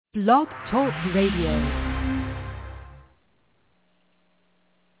Blog Talk Radio.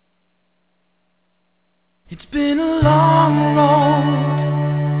 It's been a long road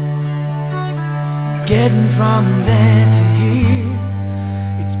getting from there to here.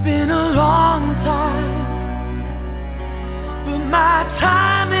 It's been a long time, but my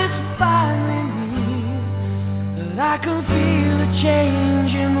time is finally near. That I can feel a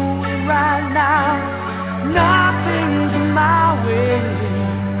change in the wind right now. Nothing's in my way,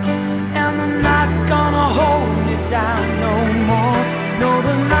 and they're not gonna hold me down no more. No,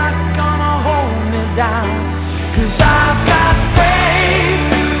 they're not gonna hold me down. 'Cause I've got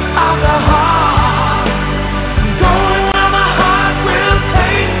faith of the heart, going where my heart will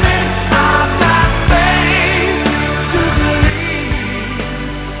take me. I've got faith to believe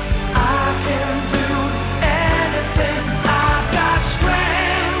I can do anything. I've got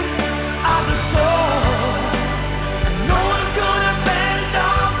strength of the soul, and no one's gonna bend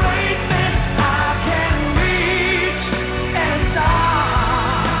or break me. I can reach and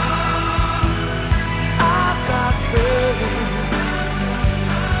start. I've got faith.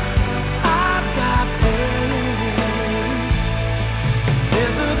 I've got faith.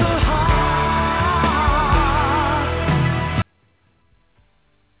 Into the heart.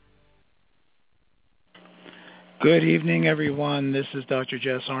 Good evening, everyone. This is Dr.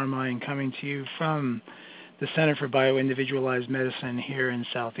 Jess Armine coming to you from the Center for Bioindividualized Medicine here in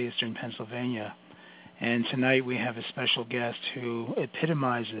southeastern Pennsylvania. And tonight we have a special guest who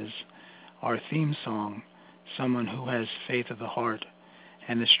epitomizes our theme song, someone who has faith of the heart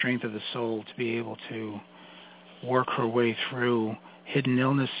and the strength of the soul to be able to work her way through hidden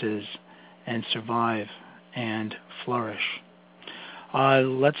illnesses and survive and flourish.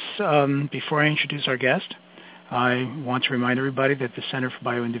 Before I introduce our guest, I want to remind everybody that the Center for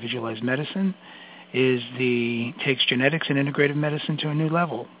Bioindividualized Medicine takes genetics and integrative medicine to a new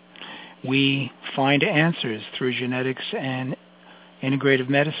level. We find answers through genetics and integrative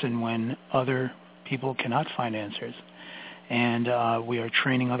medicine when other people cannot find answers. And we are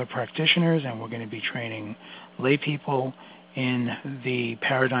training other practitioners, and we're going to be training lay people in the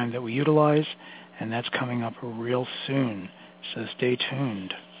paradigm that we utilize, and that's coming up real soon. So stay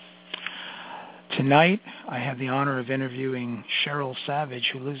tuned. Tonight, I have the honor of interviewing Cheryl Savage,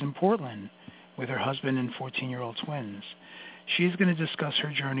 who lives in Portland with her husband and 14-year-old twins. She's going to discuss her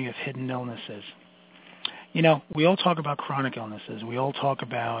journey of hidden illnesses. You know, we all talk about chronic illnesses. We all talk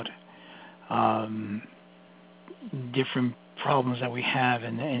about different problems that we have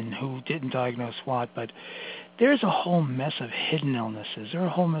and who didn't diagnose what, but there's a whole mess of hidden illnesses. There are a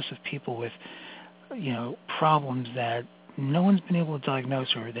whole mess of people with, problems that no one's been able to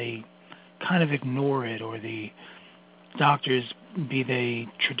diagnose, or they kind of ignore it, or the doctors, be they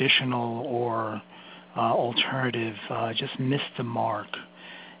traditional or alternative, just miss the mark.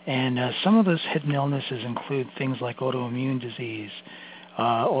 And some of those hidden illnesses include things like autoimmune disease,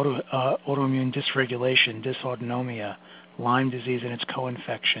 autoimmune dysregulation, dysautonomia, Lyme disease and its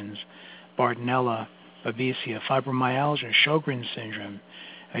co-infections, bartonella, babesia, fibromyalgia, Sjogren syndrome,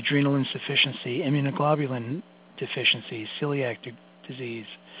 adrenal insufficiency, immunoglobulin deficiency, celiac disease,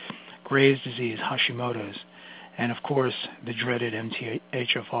 Graves' disease, Hashimoto's, and of course the dreaded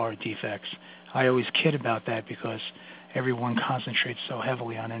MTHFR defects. I always kid about that because everyone concentrates so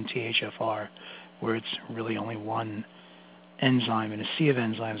heavily on MTHFR, where it's really only one enzyme in a sea of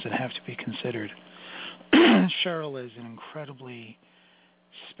enzymes that have to be considered. Cheryl is an incredibly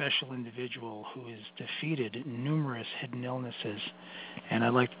special individual who has defeated numerous hidden illnesses, and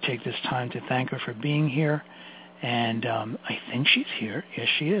I'd like to take this time to thank her for being here. And I think she's here. Yes,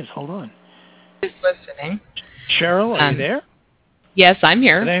 she is. Hold on. Who's listening? Cheryl, are you there? Yes, I'm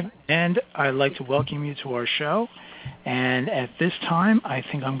here. And I'd like to welcome you to our show. And at this time, I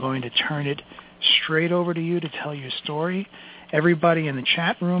think I'm going to turn it straight over to you to tell your story. Everybody in the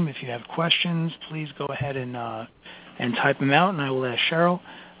chat room, if you have questions, please go ahead and type them out, and I will ask Cheryl.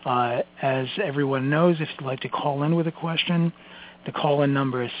 As everyone knows, if you'd like to call in with a question, the call-in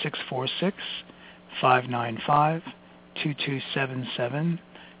number is 646-595-2277.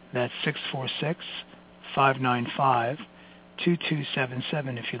 That's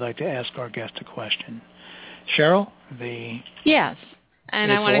 646-595-2277 if you'd like to ask our guest a question. Cheryl, Yes,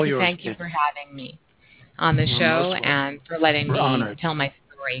 and I wanted to thank you for having me on the show and for letting me tell my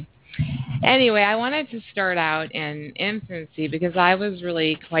story. Anyway, I wanted to start out in infancy because I was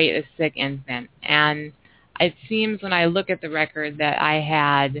really quite a sick infant, and it seems when I look at the record that I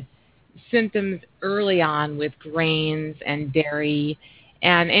had symptoms early on with grains and dairy.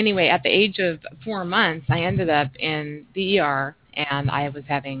 And anyway, at the age of 4 months, I ended up in the ER, and I was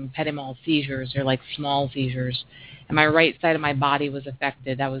having petit mal seizures, or like small seizures. and my right side of my body was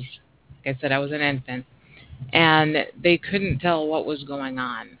affected. Like I said, I was an infant, and they couldn't tell what was going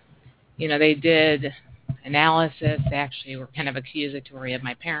on. They did analysis. They actually were kind of accusatory of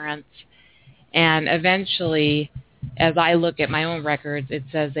my parents, and eventually, as I look at my own records, it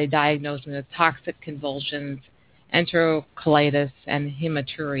says they diagnosed me with toxic convulsions, enterocolitis, and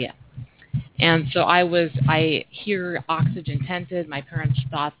hematuria. And so I hear oxygen tented. My parents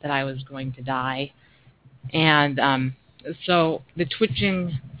thought that I was going to die. And so the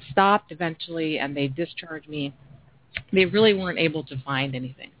twitching stopped eventually, and they discharged me. They really weren't able to find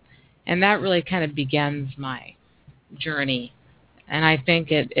anything. And that really kind of begins my journey. And I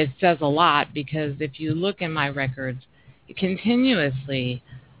think it says a lot, because if you look in my records, continuously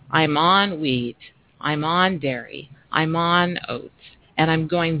I'm on wheat, I'm on dairy, I'm on oats, and I'm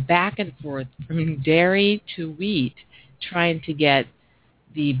going back and forth from dairy to wheat, trying to get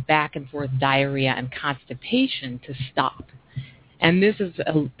the back and forth diarrhea and constipation to stop. And this is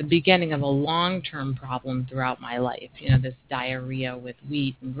the beginning of a long-term problem throughout my life, this diarrhea with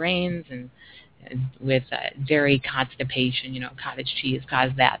wheat and grains, and with dairy constipation, cottage cheese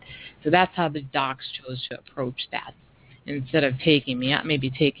caused that. So that's how the docs chose to approach that, instead of taking me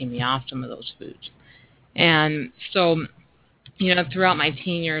off some of those foods. And so, throughout my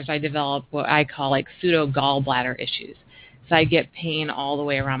teen years, I developed what I call pseudo gallbladder issues. So I get pain all the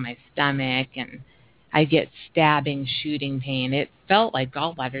way around my stomach, and I get stabbing, shooting pain. It felt like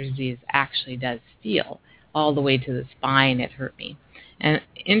gallbladder disease actually does feel all the way to the spine. It hurt me. And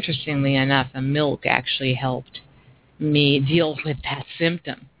interestingly enough, the milk actually helped me deal with that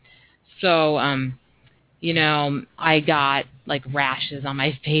symptom. So, I got rashes on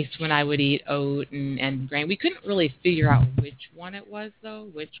my face when I would eat oat and grain. We couldn't really figure out which one it was, though,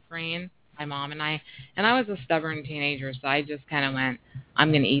 which grain, my mom and I. And I was a stubborn teenager, so I just kind of went,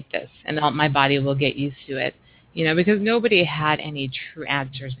 I'm going to eat this, and my body will get used to it, because nobody had any true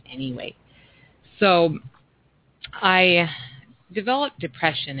answers anyway. So I developed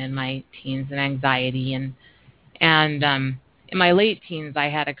depression in my teens and anxiety, and in my late teens, I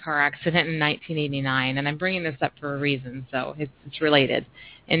had a car accident in 1989, and I'm bringing this up for a reason, so it's related.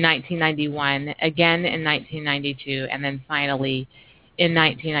 In 1991, again in 1992, and then finally in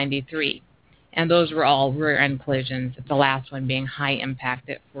 1993. And those were all rear-end collisions, the last one being high impact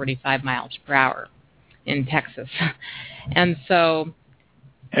at 45 miles per hour in Texas. And so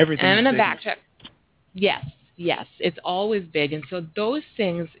everything. I'm going to backtrack. Yes, it's always big. And so those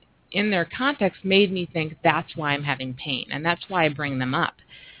things in their context made me think that's why I'm having pain, and that's why I bring them up.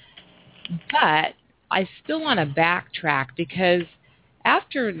 But I still want to backtrack, because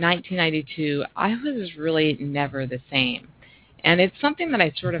after 1992, I was really never the same. And it's something that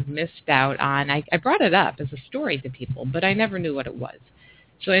I sort of missed out on. I brought it up as a story to people, but I never knew what it was.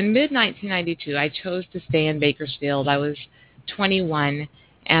 So in mid-1992, I chose to stay in Bakersfield. I was 21,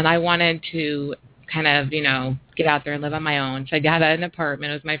 and I wanted to kind of, get out there and live on my own. So I got an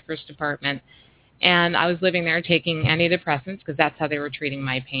apartment. It was my first apartment. And I was living there taking antidepressants, because that's how they were treating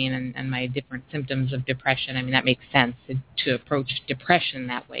my pain and my different symptoms of depression. I mean, that makes sense to approach depression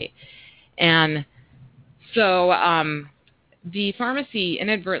that way. And so the pharmacy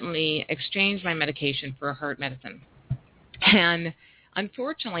inadvertently exchanged my medication for a heart medicine. And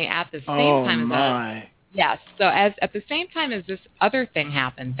unfortunately, at the same time as that, yes, so at the same time as this other thing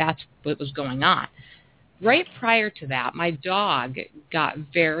happened, that's what was going on. Right prior to that, my dog got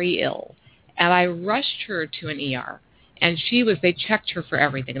very ill, and I rushed her to an ER. And they checked her for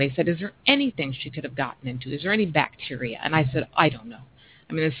everything. They said, is there anything she could have gotten into? Is there any bacteria? And I said, I don't know.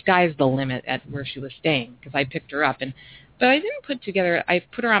 I mean, the sky's the limit at where she was staying, because I picked her up. But I didn't I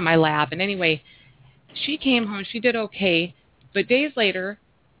put her on my lap. And anyway, she came home. She did okay. But days later,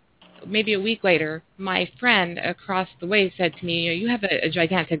 maybe a week later, my friend across the way said to me, you have a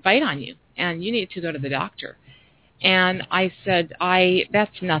gigantic bite on you, and you need to go to the doctor. And I said,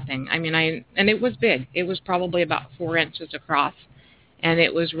 that's nothing. I mean, and it was big. It was probably about 4 inches across, and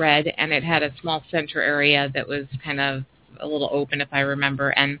it was red, and it had a small center area that was kind of a little open, if I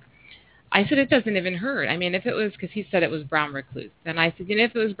remember. And I said, it doesn't even hurt. I mean, if it was, because he said it was brown recluse. And I said,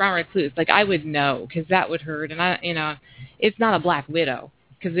 if it was brown recluse, I would know, because that would hurt. And it's not a black widow,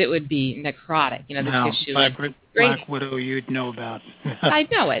 because it would be necrotic, the tissue. Black widow you'd know about. I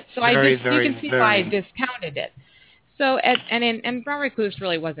know it. So you can see why I discounted it. So, and brown recluse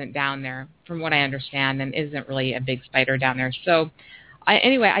really wasn't down there, from what I understand, and isn't really a big spider down there. So,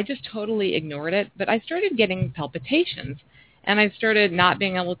 I just totally ignored it. But I started getting palpitations, and I started not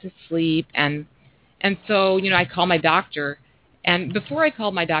being able to sleep. And so, I called my doctor, And before I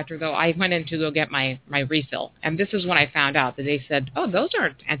called my doctor, though, I went in to go get my refill. And this is when I found out that they said, oh, those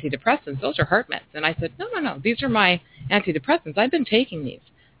aren't antidepressants. Those are heart meds. And I said, no. These are my antidepressants. I've been taking these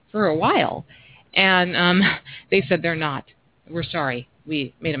for a while. And they said, they're not. We're sorry.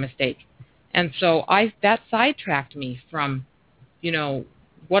 We made a mistake. And so that sidetracked me from,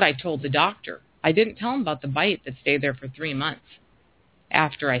 what I told the doctor. I didn't tell him about the bite that stayed there for 3 months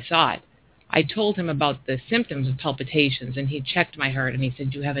after I saw it. I told him about the symptoms of palpitations, and he checked my heart, and he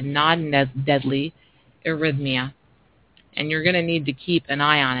said, you have a non-deadly arrhythmia, and you're going to need to keep an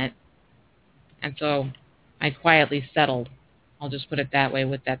eye on it. And so I quietly settled, I'll just put it that way,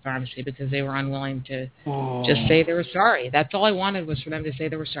 with that pharmacy, because they were unwilling to just say they were sorry. That's all I wanted, was for them to say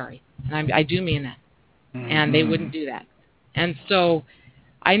they were sorry. And I do mean that. And they wouldn't do that. And so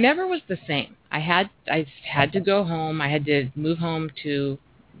I never was the same. I had to go home. I had to move home to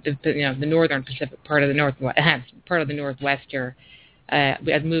the northern Pacific part of the Northwest here.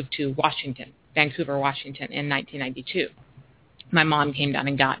 We had moved to Vancouver, Washington in 1992. My mom came down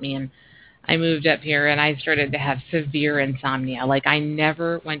and got me, and I moved up here, and I started to have severe insomnia. Like, I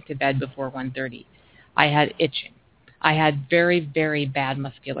never went to bed before 1:30. I had itching. I had very, very bad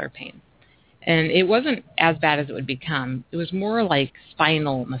muscular pain. And it wasn't as bad as it would become. It was more like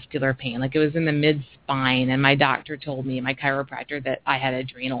spinal muscular pain. Like, it was in the mid-spine, and my doctor told me, my chiropractor, that I had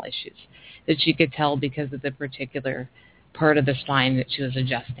adrenal issues, that she could tell because of the particular part of the spine that she was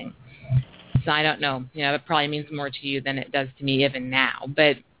adjusting. So I don't know. It probably means more to you than it does to me even now.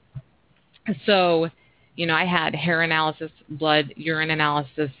 But so, I had hair analysis, blood, urine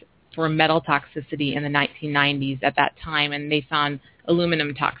analysis for metal toxicity in the 1990s at that time, and they found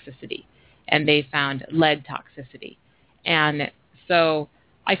aluminum toxicity. And they found lead toxicity. And so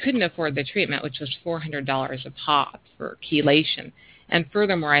I couldn't afford the treatment, which was $400 a pop for chelation. And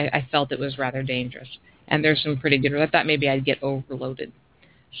furthermore, I felt it was rather dangerous. And there's some pretty good, I thought maybe I'd get overloaded.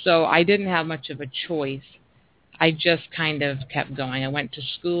 So I didn't have much of a choice. I just kind of kept going. I went to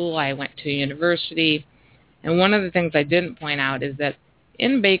school. I went to university. And one of the things I didn't point out is that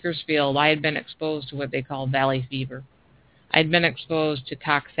in Bakersfield, I had been exposed to what they call valley fever. I'd been exposed to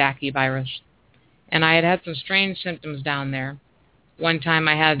Coxsackie virus, and I had had some strange symptoms down there. One time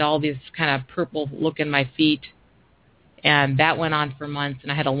I had all these kind of purple look in my feet, and that went on for months,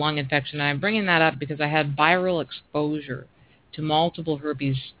 and I had a lung infection. And I'm bringing that up because I had viral exposure to multiple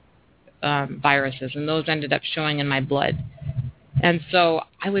herpes viruses, and those ended up showing in my blood. And so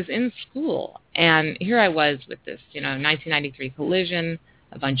I was in school, and here I was with this, 1993 collision,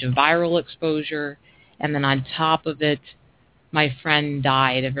 a bunch of viral exposure, and then on top of it, my friend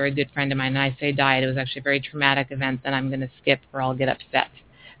died, a very good friend of mine. And I say died, it was actually a very traumatic event that I'm going to skip or I'll get upset.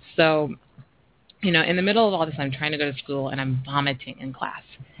 So, in the middle of all this, I'm trying to go to school, and I'm vomiting in class.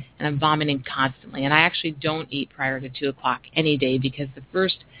 And I'm vomiting constantly. And I actually don't eat prior to 2 o'clock any day, because the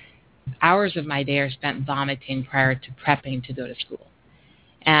first hours of my day are spent vomiting prior to prepping to go to school.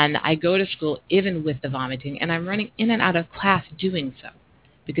 And I go to school even with the vomiting, and I'm running in and out of class doing so,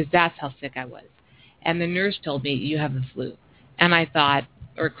 because that's how sick I was. And the nurse told me, you have the flu. And I thought,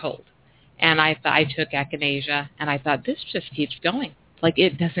 or cold. And I took echinacea, and I thought, this just keeps going. Like,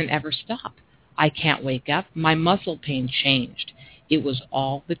 it doesn't ever stop. I can't wake up. My muscle pain changed. It was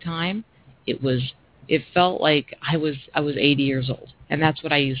all the time. It felt like I was 80 years old. And that's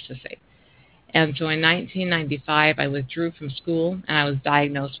what I used to say. And so in 1995, I withdrew from school, and I was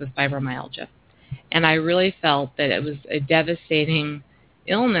diagnosed with fibromyalgia. And I really felt that it was a devastating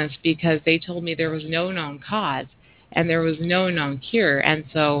illness, because they told me there was no known cause. And there was no known cure. And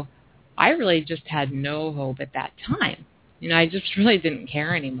so I really just had no hope at that time. I just really didn't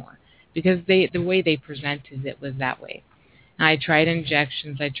care anymore, because the way they presented it was that way. And I tried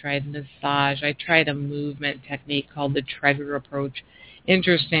injections. I tried massage. I tried a movement technique called the Traeger approach.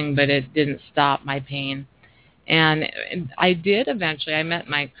 Interesting, but it didn't stop my pain. And I did eventually. I met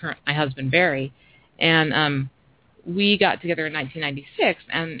my husband, Barry, and we got together in 1996,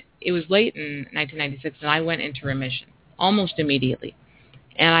 and it was late in 1996, and I went into remission almost immediately.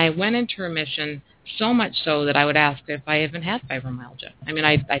 And I went into remission so much so that I would ask if I even had fibromyalgia. I mean,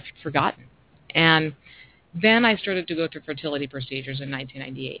 I'd forgotten. And then I started to go through fertility procedures in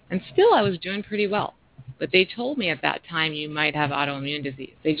 1998. And still I was doing pretty well. But they told me at that time you might have autoimmune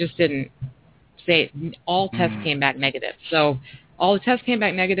disease. They just didn't say it. All tests came back negative. So all the tests came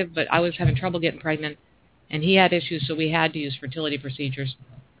back negative, but I was having trouble getting pregnant. And he had issues, so we had to use fertility procedures.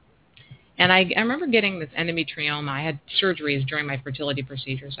 And I remember getting this endometrioma. I had surgeries during my fertility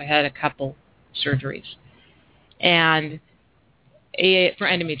procedures. I had a couple surgeries. And for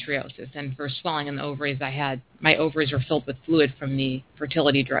endometriosis and for swelling in the ovaries, my ovaries were filled with fluid from the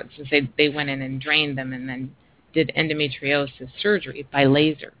fertility drugs. And they went in and drained them and then did endometriosis surgery by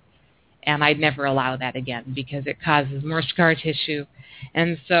laser. And I'd never allow that again because it causes more scar tissue.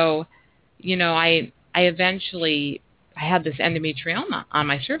 And so, I eventually had this endometrioma on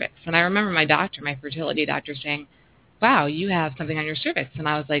my cervix. And I remember my fertility doctor saying, wow, you have something on your cervix. And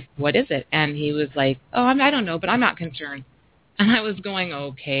I was like, what is it? And he was like, oh, I don't know, but I'm not concerned. And I was going,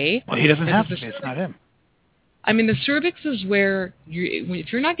 okay. Well, he doesn't have to be. It's not him. I mean, the cervix is where,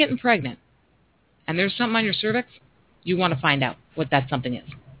 if you're not getting pregnant and there's something on your cervix, you want to find out what that something is.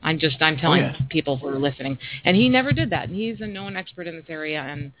 I'm telling people who are listening. And he never did that. And he's a known expert in this area,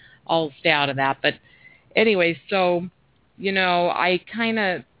 and I'll stay out of that. But anyway, so, I kind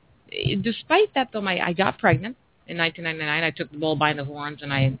of, despite that, though, I got pregnant in 1999. I took the bull by the horns,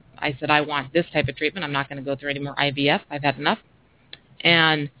 and I said, I want this type of treatment. I'm not going to go through any more IVF. I've had enough.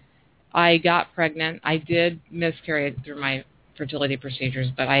 And I got pregnant. I did miscarry through my fertility procedures,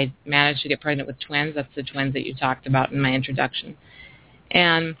 but I managed to get pregnant with twins. That's the twins that you talked about in my introduction.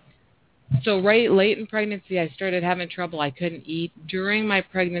 And so late in pregnancy, I started having trouble. I couldn't eat. During my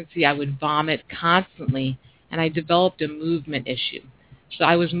pregnancy, I would vomit constantly, and I developed a movement issue. So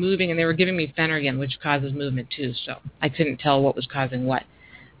I was moving, and they were giving me Phenergan, which causes movement too, so I couldn't tell what was causing what.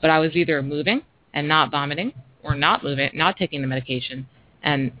 But I was either moving and not vomiting, or not moving, not taking the medication,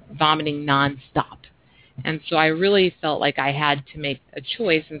 and vomiting nonstop. And so I really felt like I had to make a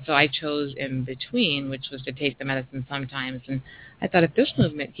choice, and so I chose in between, which was to take the medicine sometimes. And I thought, if this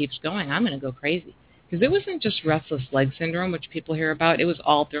movement keeps going, I'm going to go crazy. Because it wasn't just restless leg syndrome, which people hear about. It was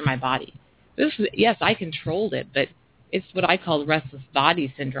all through my body. Yes, I controlled it, but it's what I call restless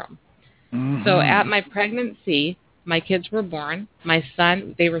body syndrome. Mm-hmm. So at my pregnancy, my kids were born. My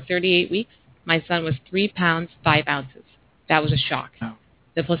son, they were 38 weeks. My son was 3 pounds, 5 ounces. That was a shock. Oh.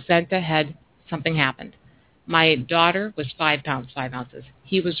 The placenta had something happened. My daughter was 5 pounds, 5 ounces.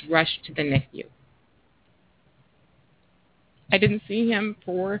 He was rushed to the NICU. I didn't see him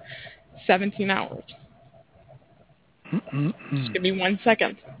for 17 hours. Just give me 1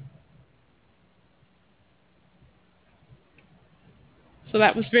 second. So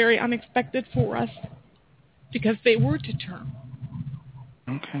that was very unexpected for us because they were to term.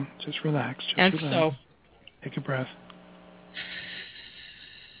 Okay, just relax. Relax. So, take a breath.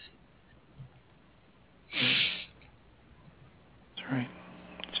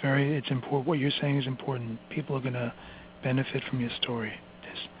 That's right. It's important. What you're saying is important. People are going to benefit from your story.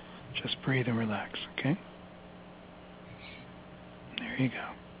 Just breathe and relax, okay? There you go.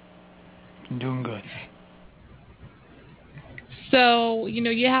 You're doing good. So,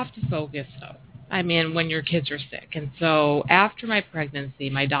 you have to focus, though. I mean, when your kids are sick. And so after my pregnancy,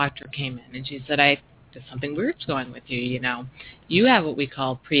 my doctor came in and she said, there's something weird's going with you, You have what we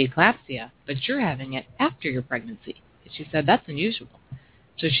call preeclampsia, but you're having it after your pregnancy. And she said, that's unusual.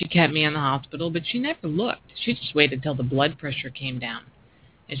 So she kept me in the hospital, but she never looked. She just waited till the blood pressure came down.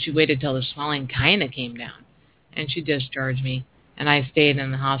 And she waited till the swelling kind of came down. And she discharged me. And I stayed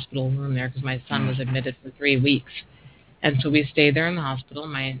in the hospital room there because my son was admitted for 3 weeks. And so we stayed there in the hospital.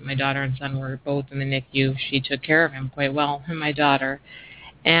 My daughter and son were both in the NICU. She took care of him quite well, and my daughter.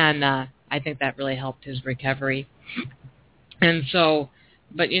 And I think that really helped his recovery. And so,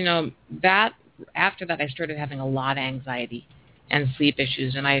 but, that after that I started having a lot of anxiety and sleep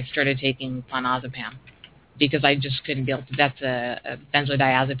issues, and I started taking clonazepam because I just couldn't deal with it. That's a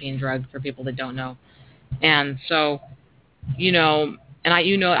benzodiazepine drug for people that don't know. And so,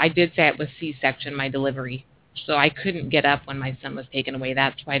 I did say it was C-section, my delivery. So I couldn't get up when my son was taken away.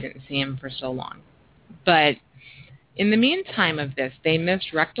 That's why I didn't see him for so long. But in the meantime of this, they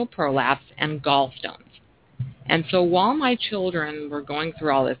missed rectal prolapse and gallstones. And so while my children were going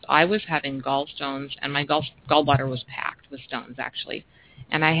through all this, I was having gallstones, and my gallbladder was packed with stones, actually.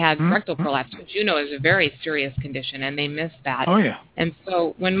 And I had rectal prolapse, which is a very serious condition, and they missed that. Oh, yeah. And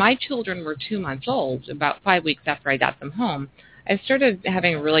so when my children were 2 months old, about 5 weeks after I got them home, I started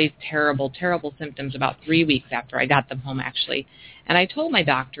having really terrible, terrible symptoms about 3 weeks after I got them home, actually. And I told my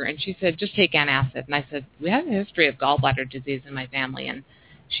doctor, and she said, just take antacid. And I said, we have a history of gallbladder disease in my family. And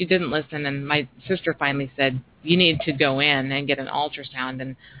she didn't listen, and my sister finally said, you need to go in and get an ultrasound.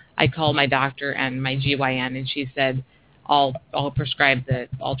 And I called my doctor and my GYN, and she said, I'll prescribe the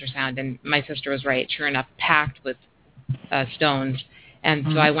ultrasound. And my sister was right. Sure enough, packed with stones. And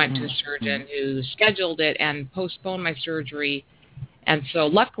so I went to a surgeon who scheduled it and postponed my surgery. And so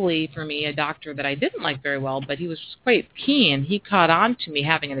luckily for me, a doctor that I didn't like very well, but he was quite keen, he caught on to me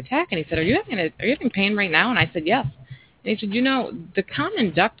having an attack, and he said, are you having pain right now? And I said, yes. And he said, the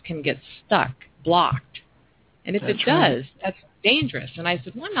common duct can get stuck, blocked. And if it does, that's dangerous. And I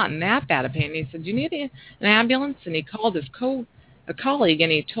said, well, I'm not in that bad a pain. And he said, do you need an ambulance? And he called a colleague,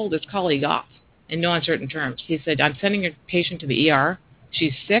 and he told his colleague off. in no uncertain terms. He said, I'm sending your patient to the ER.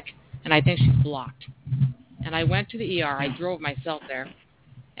 She's sick, and I think she's blocked. And I went to the ER. I drove myself there.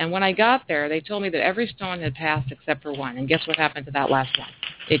 And when I got there, they told me that every stone had passed except for one. And guess what happened to that last one?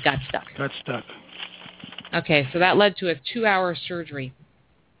 It got stuck. Okay, so that led to a 2-hour surgery.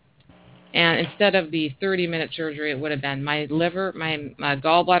 And instead of the 30-minute surgery, it would have been my liver, my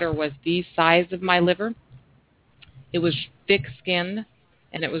gallbladder was the size of my liver. It was thick-skinned,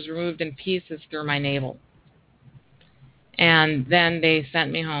 and it was removed in pieces through my navel. And then they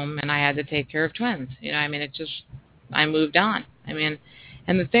sent me home, and I had to take care of twins. I moved on.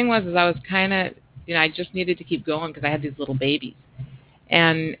 And the thing was, is I was kind of, I just needed to keep going because I had these little babies.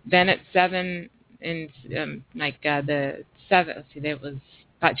 And then at 7, it was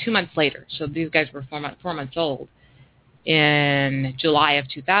about 2 months later. So these guys were 4 months old. In July of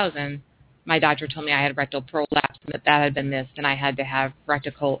 2000, my doctor told me I had rectal prolapse and that had been missed, and I had to have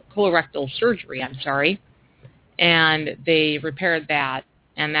colorectal surgery. And they repaired that,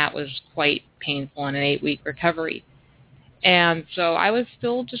 and that was quite painful in an 8-week recovery. And so I was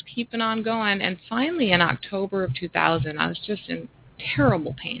still just keeping on going. And finally, in October of 2000, I was just in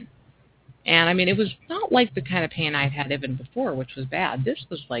terrible pain. And, it was not like the kind of pain I'd had even before, which was bad. This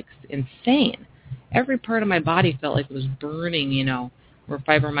was, insane. Every part of my body felt like it was burning, where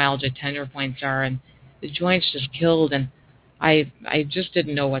fibromyalgia tender points are. And the joints just killed, and I just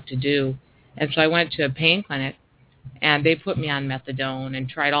didn't know what to do. And so I went to a pain clinic, and they put me on methadone and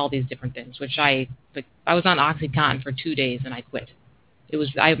tried all these different things, which I was on OxyContin for 2 days, and I quit.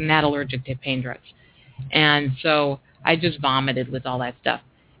 I'm not allergic to pain drugs. And so I just vomited with all that stuff.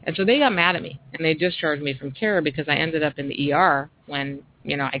 And so they got mad at me, and they discharged me from care because I ended up in the ER when,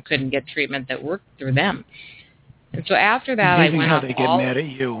 I couldn't get treatment that worked through them. And so after that, I went how they get mad at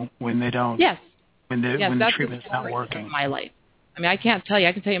you when they don't. Yes. When the treatment's not working. My life. I can't tell you.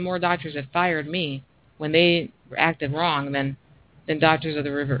 I can tell you more doctors that fired me when they acted wrong than doctors of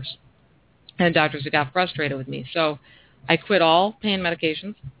the reverse, and doctors that got frustrated with me. So I quit all pain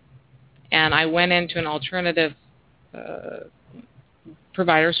medications, and I went into an alternative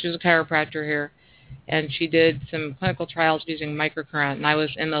provider. She was a chiropractor here, and she did some clinical trials using microcurrent, and I was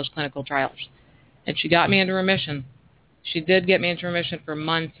in those clinical trials. And she got me into remission. She did get me into remission for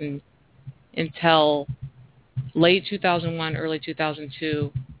months until late 2001, early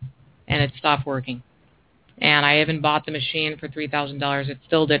 2002, and it stopped working. And I even bought the machine for $3,000. It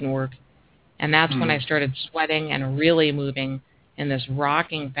still didn't work. And that's when I started sweating and really moving in this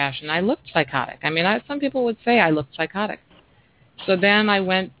rocking fashion. I looked psychotic. Some people would say I looked psychotic. So then I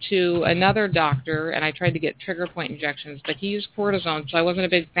went to another doctor, and I tried to get trigger point injections, but he used cortisone, so I wasn't a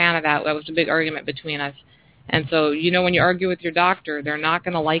big fan of that. That was a big argument between us. And so, when you argue with your doctor, they're not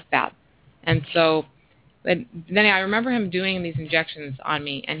going to like that. And so then I remember him doing these injections on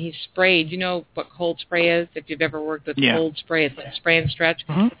me, and he sprayed. You know what cold spray is? If you've ever worked with cold spray, it's like spray and stretch.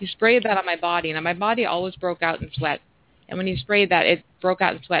 Mm-hmm. He sprayed that on my body, and my body always broke out in sweat. And when he sprayed that, it broke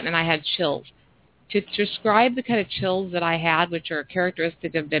out in sweat, and I had chills. To describe the kind of chills that I had, which are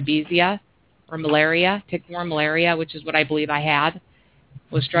characteristic of babesia or malaria, tick-borne malaria, which is what I believe I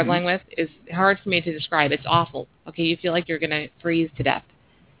was struggling with, is hard for me to describe. It's awful. Okay, you feel like you're going to freeze to death.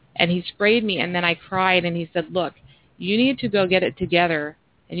 And he sprayed me, and then I cried, and he said, look, you need to go get it together,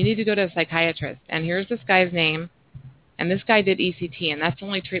 and you need to go to a psychiatrist. And here's this guy's name, and this guy did ECT, and that's the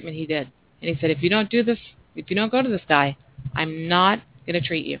only treatment he did. And he said, if you don't do this, if you don't go to this guy, I'm not going to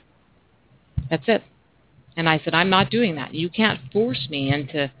treat you. That's it. And I said, I'm not doing that. You can't force me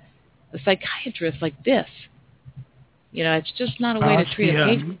into a psychiatrist like this. It's just not a way to treat a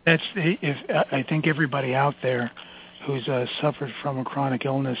patient. I think everybody out there who's suffered from a chronic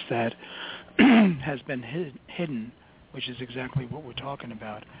illness that has been hidden, which is exactly what we're talking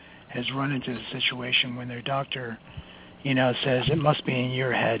about, has run into the situation when their doctor, says it must be in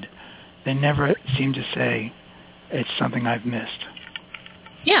your head. They never seem to say it's something I've missed.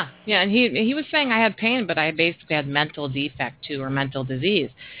 Yeah, and he was saying I had pain, but I basically had mental defect too, or mental disease.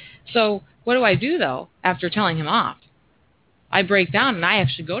 So what do I do, though, after telling him off? I break down, and I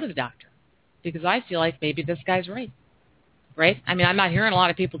actually go to the doctor, because I feel like maybe this guy's right? I'm not hearing a lot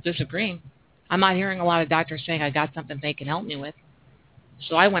of people disagreeing. I'm not hearing a lot of doctors saying I got something they can help me with.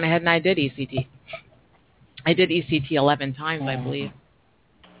 So I went ahead and I did ECT. I did ECT 11 times, I believe.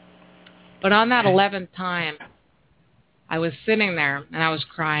 But on that 11th time, I was sitting there, and I was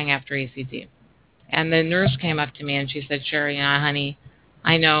crying after ECT. And the nurse came up to me, and she said, Sherry, honey,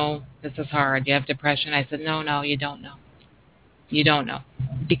 I know this is hard. You have depression. I said, no, you don't know. You don't know.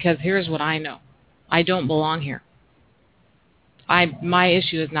 Because here's what I know. I don't belong here. My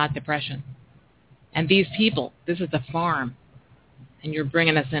issue is not depression. And these people, this is a farm, and you're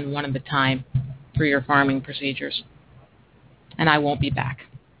bringing us in one at a time. for your farming procedures. And I won't be back.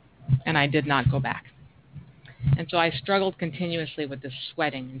 And I did not go back. And so I struggled continuously with this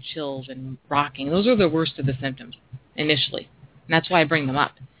sweating and chills and rocking. Those are the worst of the symptoms initially. And that's why I bring them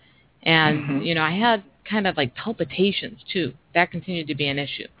up. And, you know, I had kind of like palpitations too. That continued to be an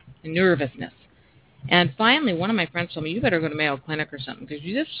issue. And nervousness. And finally, one of my friends told me, you better go to Mayo Clinic or something because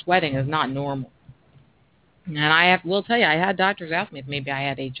you just sweating is not normal. And will tell you, I had doctors ask me if maybe I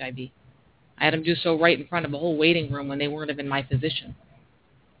had HIV. I had them do so right in front of a whole waiting room when they weren't even my physician.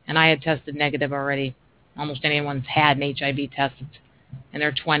 And I had tested negative already. Almost anyone's had an HIV test in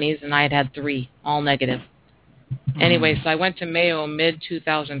their 20s, and I had had 3, all negative. Anyway, so I went to Mayo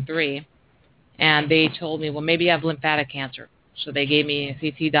mid-2003, and they told me, well, maybe you have lymphatic cancer. So they gave me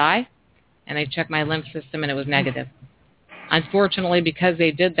a CT dye, and they checked my lymph system, and it was negative. Unfortunately, because they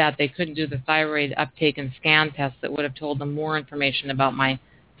did that, they couldn't do the thyroid uptake and scan test that would have told them more information about my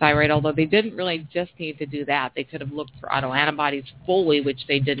thyroid, although they didn't really just need to do that. They could have looked for autoantibodies fully, which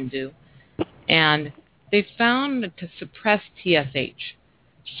they didn't do. And they found to suppress TSH.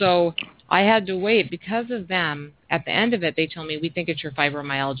 So I had to wait. Because of them, at the end of it, they told me, we think it's your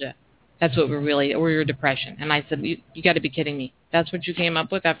fibromyalgia. That's what or your depression. And I said, you got to be kidding me. That's what you came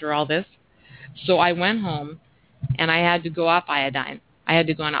up with after all this? So I went home, and I had to go off iodine. I had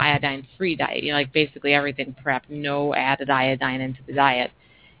to go on an iodine-free diet, like basically everything prep, no added iodine into the diet.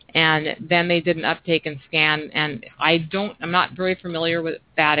 And then they did an uptake and scan, and I'm not very familiar with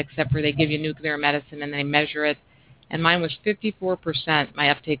that except for they give you nuclear medicine and they measure it. And mine was 54%, my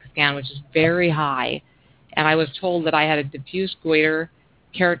uptake scan, which is very high. And I was told that I had a diffuse goiter,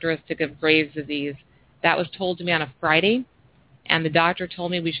 characteristic of Graves' disease. That was told to me on a Friday, and the doctor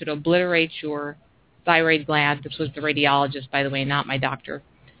told me we should obliterate your thyroid gland. This was the radiologist, by the way, not my doctor.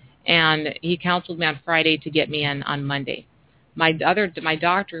 And he counseled me on Friday to get me in on Monday. My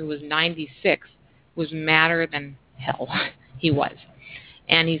doctor, who was 96, was madder than hell. He was.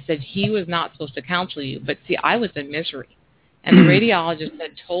 And he said he was not supposed to counsel you. But see, I was in misery. And the radiologist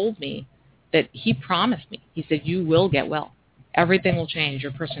had told me that he promised me. He said, you will get well. Everything will change.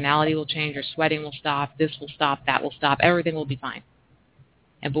 Your personality will change. Your sweating will stop. This will stop. That will stop. Everything will be fine.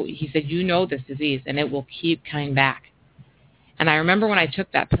 And he said, you know this disease, and it will keep coming back. And I remember when I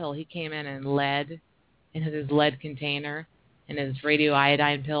took that pill, he came in in his lead container, in his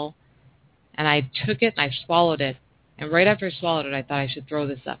radioiodine pill, and I took it and I swallowed it. And right after I swallowed it, I thought I should throw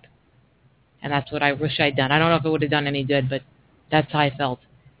this up. And that's what I wish I'd done. I don't know if it would have done any good, but that's how I felt.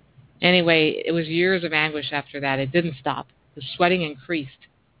 Anyway, it was years of anguish after that. It didn't stop. The sweating increased.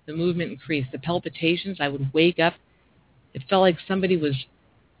 The movement increased. The palpitations, I would wake up. It felt like somebody was,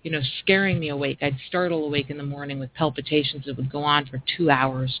 scaring me awake. I'd startle awake in the morning with palpitations that would go on for 2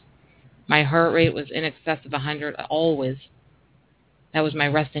 hours. My heart rate was in excess of 100 always. That was my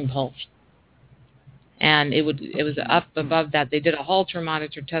resting pulse. And it was up above that. They did a Holter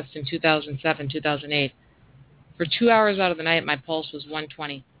monitor test in 2007, 2008. For 2 hours out of the night, my pulse was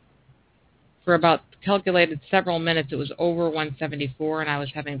 120. For about calculated several minutes, it was over 174, and I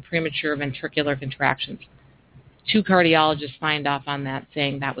was having premature ventricular contractions. 2 cardiologists signed off on that,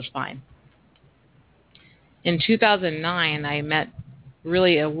 saying that was fine. In 2009, I met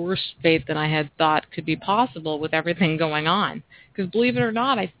really a worse fate than I had thought could be possible with everything going on. Because believe it or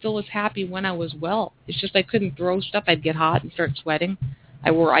not, I still was happy when I was well. It's just I couldn't throw stuff. I'd get hot and start sweating.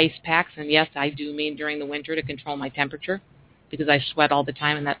 I wore ice packs, and yes, I do mean during the winter to control my temperature because I sweat all the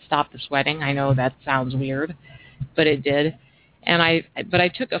time, and that stopped the sweating. I know that sounds weird, but it did. And I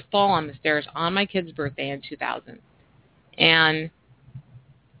took a fall on the stairs on my kid's birthday in 2000, and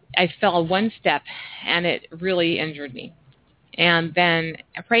I fell one step, and it really injured me. And then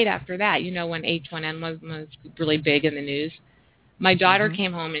right after that, when H1N1 was really big in the news, my daughter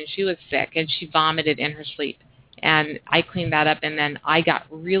came home and she was sick and she vomited in her sleep. And I cleaned that up, and then I got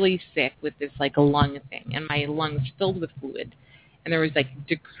really sick with this like a lung thing, and my lungs filled with fluid. And there was like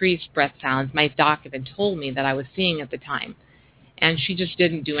decreased breath sounds. My doc had told me that I was seeing at the time. And she just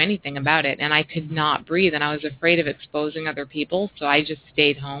didn't do anything about it. And I could not breathe, and I was afraid of exposing other people, so I just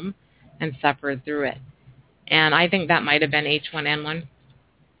stayed home and suffered through it. And I think that might have been H1N1,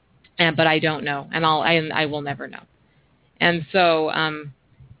 but I don't know, and I will never know. And so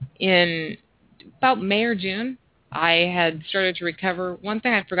in about May or June, I had started to recover. One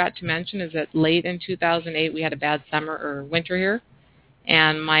thing I forgot to mention is that late in 2008, we had a bad summer or winter here,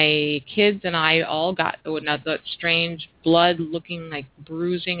 and my kids and I all got that strange blood-looking like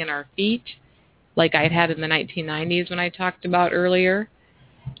bruising in our feet, like I'd had in the 1990s when I talked about earlier.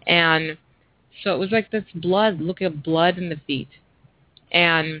 And so it was like this blood, look at blood in the feet.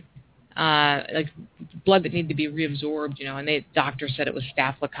 And like blood that needed to be reabsorbed, and the doctor said it was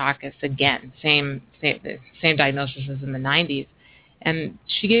staphylococcus again, same diagnosis as in the 90s. And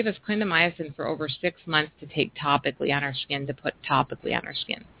she gave us clindamycin for over 6 months to take topically on our skin, to put topically on our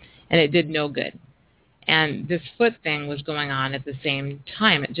skin. And it did no good. And this foot thing was going on at the same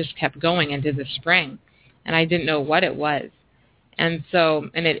time. It just kept going into the spring. And I didn't know what it was. And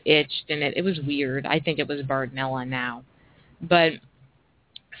it itched, and it was weird. I think it was bartonella now. But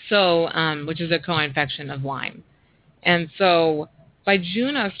which is a co-infection of Lyme. And so by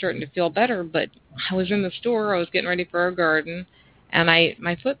June, I was starting to feel better, but I was in the store. I was getting ready for our garden. And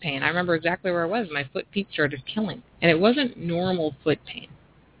my foot pain, I remember exactly where I was. My foot peak started killing. And it wasn't normal foot pain.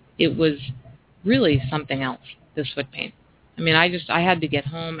 It was really something else, this foot pain. I mean, I had to get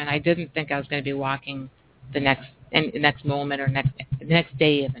home, and I didn't think I was going to be walking the next moment or next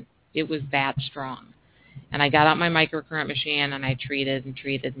day even. It was that strong. And I got out my microcurrent machine, and I treated and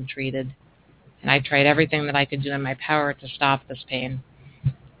treated and treated. And I tried everything that I could do in my power to stop this pain.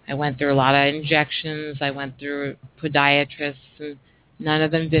 I went through a lot of injections. I went through podiatrists, and none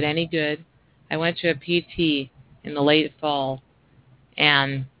of them did any good. I went to a PT in the late fall,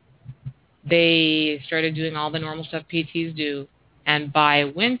 and they started doing all the normal stuff PTs do. And by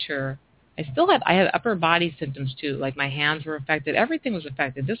winter, I had upper body symptoms too. Like my hands were affected. Everything was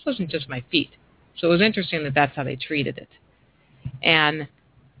affected. This wasn't just my feet. So it was interesting that that's how they treated it. And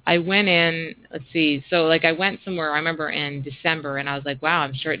I went in, I went somewhere, I remember in December, and I was like, wow,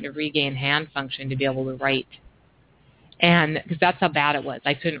 I'm starting to regain hand function to be able to write. And because that's how bad it was.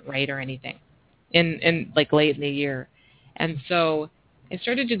 I couldn't write or anything in like late in the year. And so I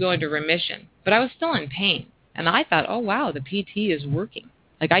started to go into remission, but I was still in pain. And I thought, oh, wow, the PT is working.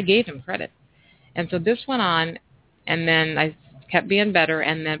 Like I gave him credit. And so this went on, and then I kept being better,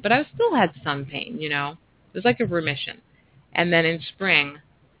 but I still had some pain, It was like a remission. And then in spring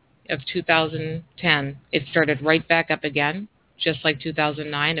of 2010, it started right back up again, just like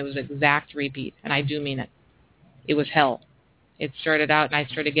 2009. It was an exact repeat, and I do mean it. It was hell. It started out, and I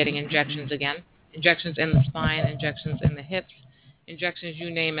started getting injections again. Injections in the spine, injections in the hips, injections, you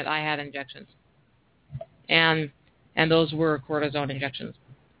name it, I had injections. And those were cortisone injections.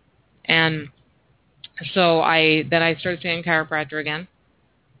 And so I started seeing a chiropractor again.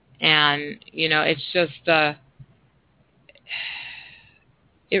 And, it's just,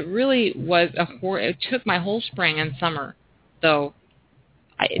 it really was it took my whole spring and summer, though.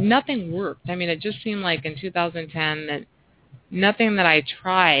 Nothing worked. I mean, it just seemed like in 2010 that nothing that I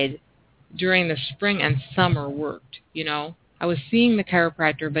tried during the spring and summer worked, I was seeing the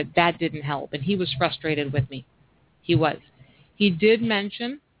chiropractor, but that didn't help, and he was frustrated with me. He was. He did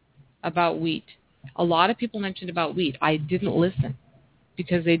mention about wheat. A lot of people mentioned about wheat. I didn't listen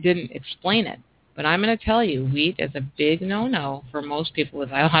because they didn't explain it. But I'm going to tell you, wheat is a big no-no for most people with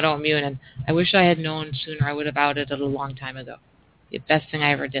autoimmune, and I wish I had known sooner. I would have outed it a long time ago. The best thing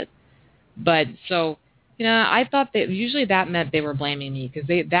I ever did. But so, I thought that usually that meant they were blaming me because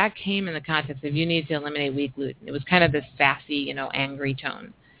that came in the context of you need to eliminate wheat gluten. It was kind of this sassy, angry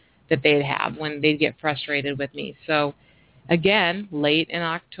tone that they'd have when they'd get frustrated with me. So, again, late in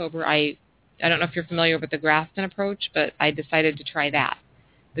October, I don't know if you're familiar with the Graston approach, but I decided to try that.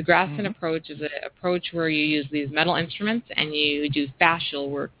 The Graston approach is an approach where you use these metal instruments and you do fascial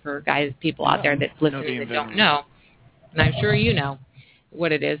work for people out there that listen that don't know. And I'm sure you know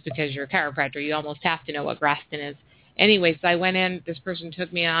what it is because you're a chiropractor. You almost have to know what Graston is. Anyway, so I went in. This person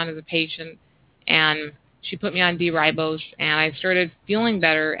took me on as a patient, and she put me on D-ribose, and I started feeling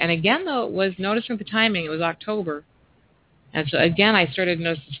better. And again, though, it was noticing the timing. It was October. And so, again, I started to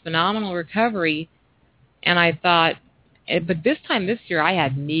notice this phenomenal recovery, and I thought, but this year, I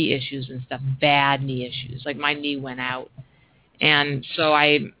had knee issues and stuff, bad knee issues. Like my knee went out. And so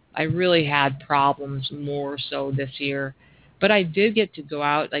I really had problems more so this year. But I did get to go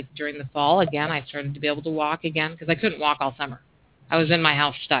out, like during the fall again. I started to be able to walk again because I couldn't walk all summer. I was in my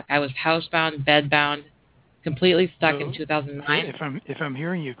house stuck. I was housebound, bedbound, completely stuck in 2009. If I'm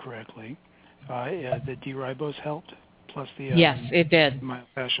hearing you correctly, the D-ribose helped, plus the yes, it did.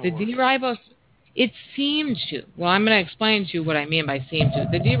 Myofascial the D-ribose, it seemed to. Well, I'm going to explain to you what I mean by seemed to.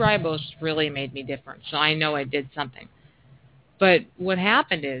 The D-ribose really made me different, so I know I did something. But what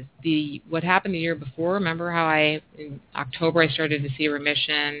happened is, what happened the year before, remember how in October I started to see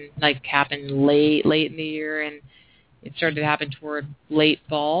remission, like happen late in the year, and it started to happen toward late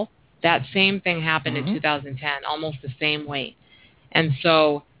fall? That same thing happened in 2010, almost the same way. And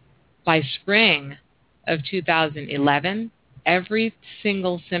so by spring of 2011, every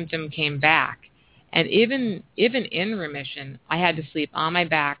single symptom came back. And even in remission, I had to sleep on my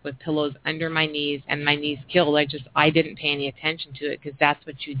back with pillows under my knees, and my knees killed. I didn't pay any attention to it because that's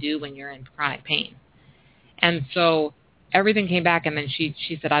what you do when you're in chronic pain. And so everything came back, and then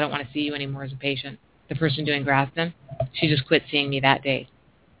she said, I don't want to see you anymore as a patient. The person doing Grafton, she just quit seeing me that day.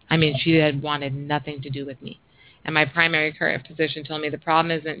 I mean, she had wanted nothing to do with me. And my primary care physician told me the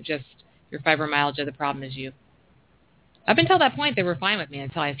problem isn't just your fibromyalgia, the problem is you. Up until that point, they were fine with me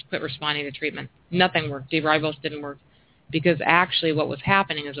until I quit responding to treatment. Nothing worked. Ribose didn't work because actually what was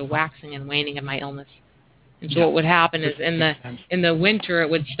happening is a waxing and waning of my illness. And so what would happen is in the winter it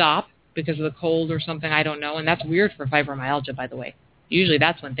would stop because of the cold or something, I don't know. And that's weird for fibromyalgia, by the way. Usually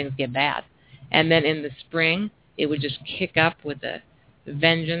that's when things get bad. And then in the spring, it would just kick up with a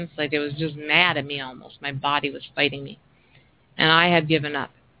vengeance. Like it was just mad at me almost. My body was fighting me. And I had given up.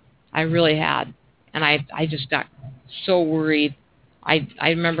 I really had. And I just got so worried. I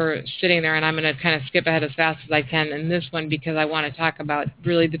remember sitting there, and I'm going to kind of skip ahead as fast as I can in this one because I want to talk about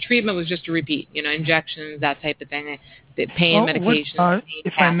really the treatment was just a repeat, injections, that type of thing, the pain medication.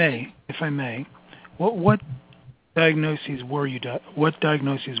 If I may, what diagnoses were you? What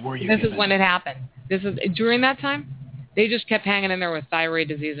diagnoses were you? This is when it happened. This is during that time. They just kept hanging in there with thyroid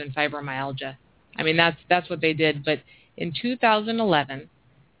disease and fibromyalgia. I mean, that's what they did. But in 2011.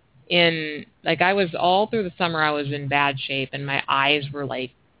 I was all through the summer, I was in bad shape, and my eyes were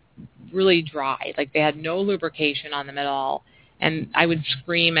like really dry. Like they had no lubrication on them at all. And I would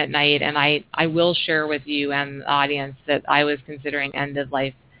scream at night, and I will share with you and the audience that I was considering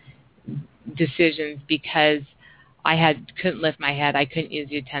end-of-life decisions because I couldn't lift my head. I couldn't use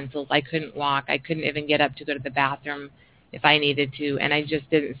utensils. I couldn't walk. I couldn't even get up to go to the bathroom if I needed to. And I just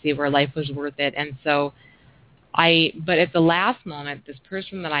didn't see where life was worth it. And so but at the last moment, this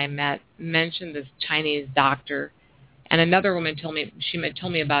person that I met mentioned this Chinese doctor, and another woman told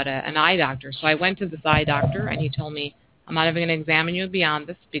me about an eye doctor. So I went to this eye doctor, and he told me, I'm not even going to examine you beyond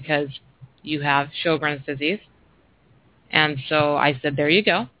this because you have Sjogren's disease. And so I said, there you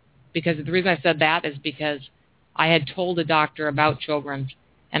go. Because the reason I said that is because I had told a doctor about Sjogren's,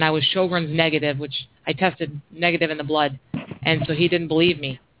 and I was Sjogren's negative, which I tested negative in the blood, and so he didn't believe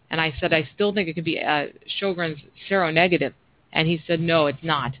me. And I said, I still think it could be Sjogren's seronegative. And he said, no, it's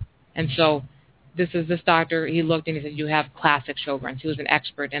not. And so this doctor, he looked and he said, you have classic Sjogren's. He was an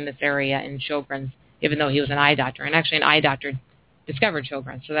expert in this area in Sjogren's, even though he was an eye doctor. And actually an eye doctor discovered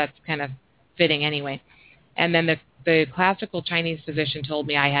Sjogren's, so that's kind of fitting anyway. And then the classical Chinese physician told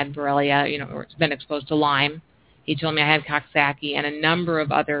me I had Borrelia, or been exposed to Lyme. He told me I had Coxsackie, and a number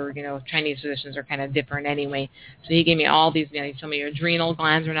of other, Chinese physicians are kind of different anyway. So he gave me all these, he told me your adrenal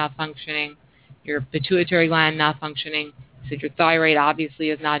glands are not functioning, your pituitary gland not functioning. He said your thyroid obviously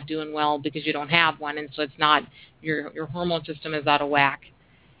is not doing well because you don't have one, and so it's not, your hormone system is out of whack.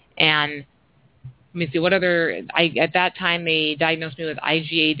 And let me see, at that time they diagnosed me with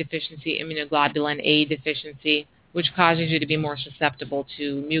IgA deficiency, immunoglobulin A deficiency, which causes you to be more susceptible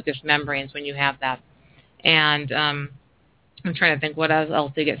to mucous membranes when you have that. And I'm trying to think what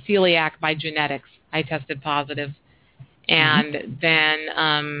else they get. Celiac by genetics. I tested positive. And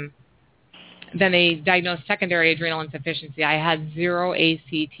then they diagnosed secondary adrenal insufficiency. I had 0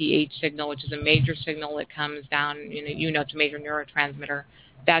 ACTH signal, which is a major signal that comes down, it's a major neurotransmitter.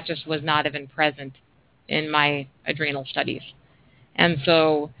 That just was not even present in my adrenal studies. And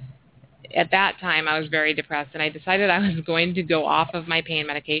so at that time, I was very depressed, and I decided I was going to go off of my pain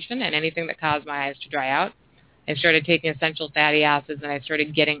medication and anything that caused my eyes to dry out. I started taking essential fatty acids, and I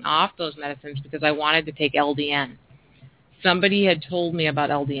started getting off those medicines because I wanted to take LDN. Somebody had told me about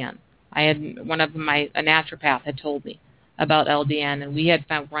LDN. A naturopath had told me about LDN, and we had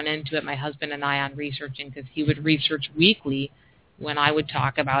run into it, my husband and I, on researching because he would research weekly when I would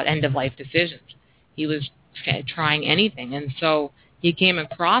talk about end-of-life decisions. He was trying anything, and so he came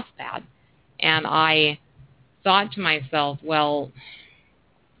across that. And I thought to myself, well,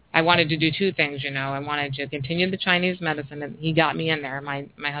 I wanted to do two things, I wanted to continue the Chinese medicine, and he got me in there. My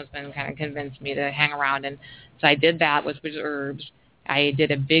husband kind of convinced me to hang around, and so I did that with herbs. I did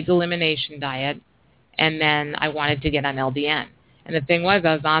a big elimination diet, and then I wanted to get on LDN. And the thing was,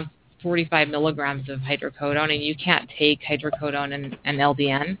 I was on 45 milligrams of hydrocodone, and you can't take hydrocodone and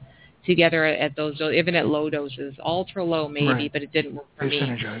LDN together at those, even at low doses, ultra low maybe, right. But it didn't work for me.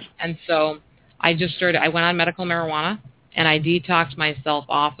 Synergize. And so I went on medical marijuana, and I detoxed myself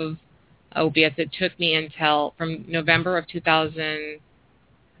off of opiates. It took me from November of 2000, I'm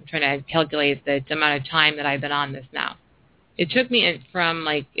trying to calculate the amount of time that I've been on this now. It took me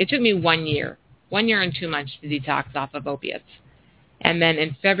 1 year, 1 year and 2 months to detox off of opiates. And then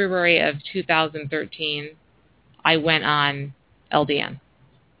in February of 2013, I went on LDN.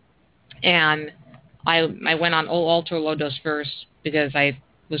 And I went on ultra low dose first because I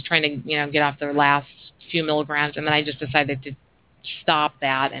was trying to, get off the last few milligrams, and then I just decided to stop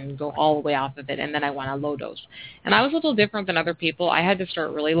that and go all the way off of it, and then I went on low dose. And I was a little different than other people. I had to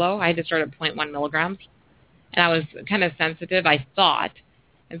start really low. I had to start at 0.1 milligrams, and I was kind of sensitive, I thought.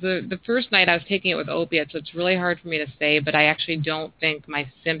 And so the first night I was taking it with opiates, so it's really hard for me to say, but I actually don't think my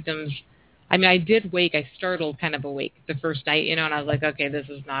symptoms, I did wake, I startled kind of awake the first night, and I was like, okay,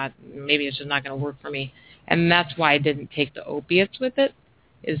 maybe it's just not going to work for me. And that's why I didn't take the opiates with it,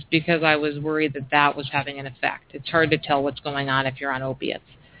 is because I was worried that was having an effect. It's hard to tell what's going on if you're on opiates.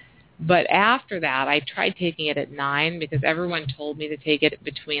 But after that, I tried taking it at 9 because everyone told me to take it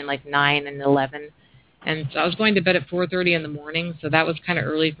between like 9 and 11. And so I was going to bed at 4:30 in the morning, so that was kind of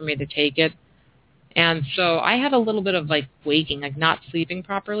early for me to take it. And so I had a little bit of like waking, like not sleeping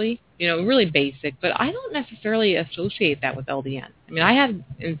properly, really basic, but I don't necessarily associate that with LDN. I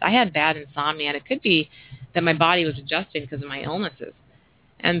had bad insomnia, and it could be that my body was adjusting because of my illnesses.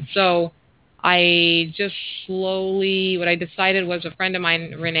 And so I just slowly, what I decided was, a friend of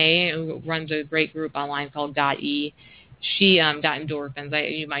mine, Renee, who runs a great group online called .E, she got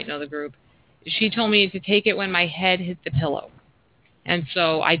endorphins. You might know the group. She told me to take it when my head hit the pillow. And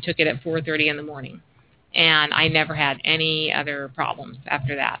so I took it at 4:30 in the morning. And I never had any other problems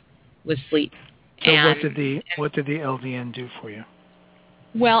after that with sleep. So what did the LDN do for you?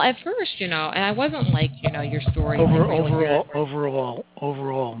 Well, at first, and I wasn't like, your story. Overall,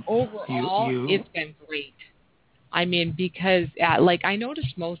 it's been great. Because, I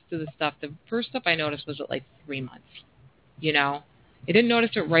noticed most of the stuff. The first stuff I noticed was at, 3 months, I didn't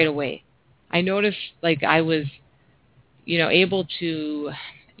notice it right away. I noticed, I was, able to,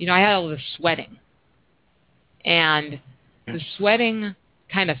 I had all this sweating. And the sweating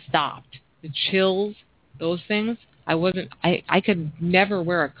kind of stopped. The chills, those things. I could never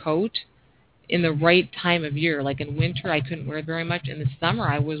wear a coat in the right time of year. Like in winter, I couldn't wear it very much. In the summer,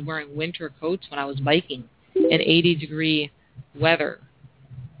 I was wearing winter coats when I was biking in 80-degree weather.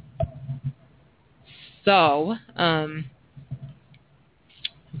 So, I'm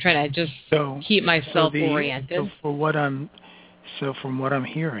trying to just keep myself oriented. From what I'm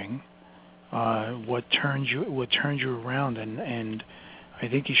hearing, what turned you around, and I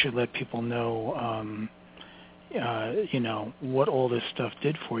think you should let people know, what all this stuff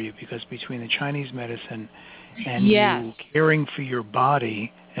did for you, because between the Chinese medicine and you caring for your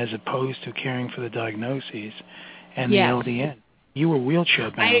body as opposed to caring for the diagnoses and the LDN, you were wheelchair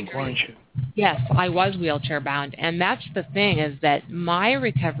bound, weren't you? Yes, I was wheelchair bound, and that's the thing, is that my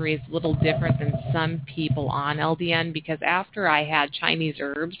recovery is a little different than some people on LDN, because after I had Chinese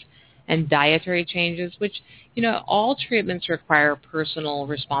herbs and dietary changes, which, all treatments require personal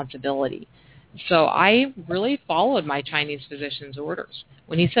responsibility. So I really followed my Chinese physician's orders.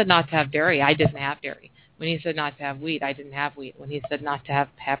 When he said not to have dairy, I didn't have dairy. When he said not to have wheat, I didn't have wheat. When he said not to have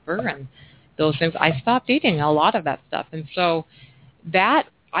pepper and those things, I stopped eating a lot of that stuff. And so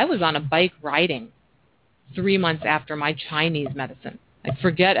I was on a bike riding 3 months after my Chinese medicine.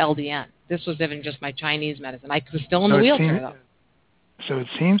 Forget LDN. This was even just my Chinese medicine. I was still in the wheelchair, though. So it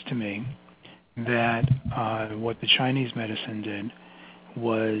seems to me that what the Chinese medicine did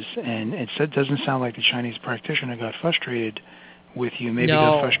was, and it doesn't sound like the Chinese practitioner got frustrated with you, maybe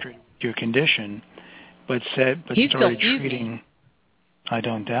got frustrated with your condition, but started treating. I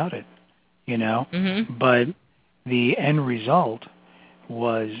don't doubt it, Mm-hmm. But the end result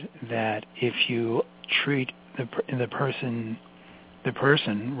was that if you treat the person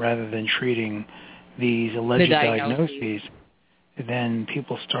rather than treating these alleged diagnoses, then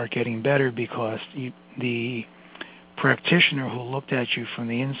people start getting better, because the practitioner who looked at you from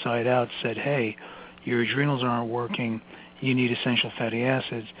the inside out said, hey, your adrenals aren't working, you need essential fatty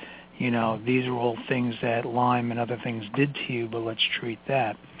acids, these are all things that Lyme and other things did to you, but let's treat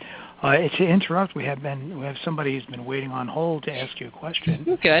that. To interrupt, we have somebody who's been waiting on hold to ask you a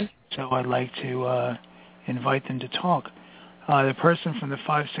question. Good. So I'd like to invite them to talk. The person from the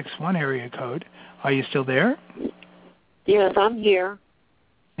 561 area code, are you still there? Yes, I'm here.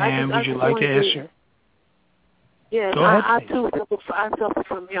 And would you like to ask your... Yes, Go ahead, I too suffer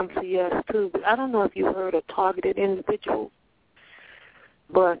from MCS too, but I don't know if you've heard of targeted individuals.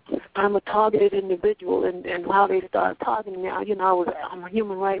 But I'm a targeted individual, and how they start targeting me, I'm a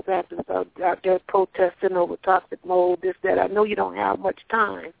human rights activist out there protesting over toxic mold, this, that. I know you don't have much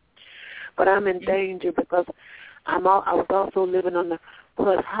time, but I'm in danger because I was also living on the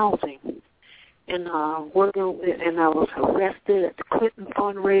HUD housing and working, and I was arrested at the Clinton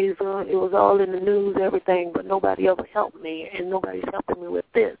fundraiser. It was all in the news, everything, but nobody ever helped me, and nobody's helping me with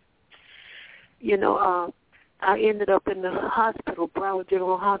this. I ended up in the hospital, Broward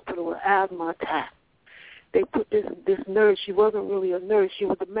General Hospital, with asthma attack. they put this nurse. She wasn't really a nurse. She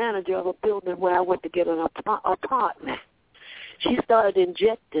was the manager of a building where I went to get an apartment. She started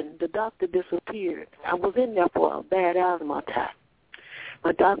injecting. The doctor disappeared. I was in there for a bad asthma attack.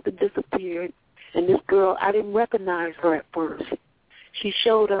 My doctor disappeared, and this girl, I didn't recognize her at first. She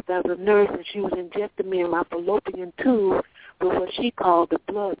showed up as a nurse, and she was injecting me in my fallopian tube with what she called the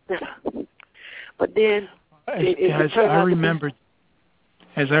blood thinner. But then, as I remember,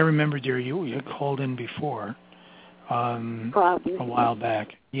 dear, you called in before, probably a while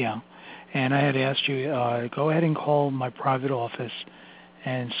back. Yeah. And I had asked you, go ahead and call my private office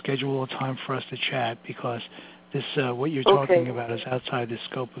and schedule a time for us to chat, because this what you're talking about is outside the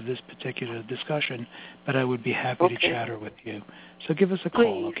scope of this particular discussion, but I would be happy to chatter with you. So give us a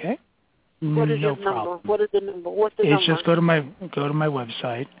call, okay? What is no your problem. number? What is the number? What's the number? Just go to my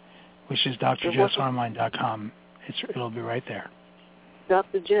website, which is drjessarmine.com. It'll be right there.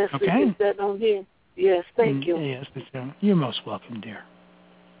 Dr. Jess, is that on here? Yes, thank you. Yes, you're most welcome, dear.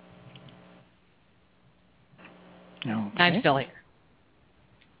 Okay. I'm still here.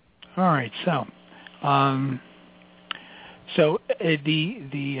 All right, so, and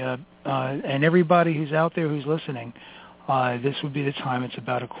everybody who's out there who's listening, this would be the time. It's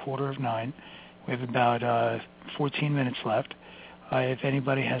about 9:15. We have about 14 minutes left. If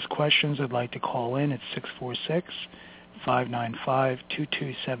anybody has questions, I'd like to call in. It's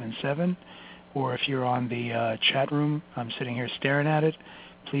 646-595-2277. Or if you're on the chat room, I'm sitting here staring at it,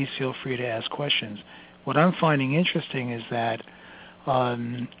 please feel free to ask questions. What I'm finding interesting is that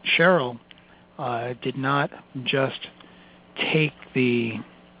Cheryl did not just take the,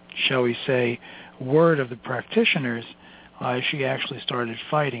 shall we say, word of the practitioners. She actually started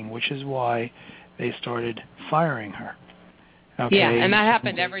fighting, which is why they started firing her. Okay. Yeah, and that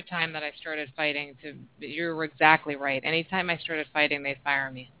happened every time that I started fighting. You were exactly right. Anytime I started fighting, they'd fire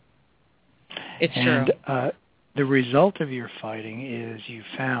me. It's true. The result of your fighting is you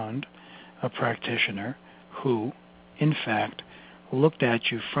found a practitioner who, in fact, looked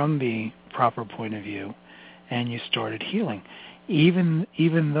at you from the proper point of view, and you started healing, even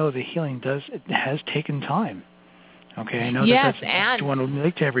though the healing has taken time. Okay, I know that's what you want to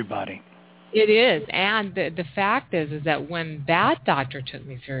relate to everybody. It is, and the fact is that when that doctor took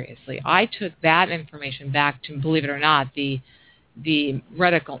me seriously, I took that information back to, believe it or not, the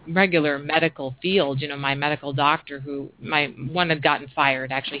regular medical field. My medical doctor, my one had gotten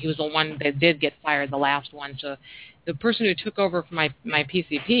fired. Actually, he was the one that did get fired, the last one. So the person who took over for my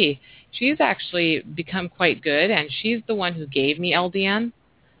PCP, she's actually become quite good, and she's the one who gave me LDN.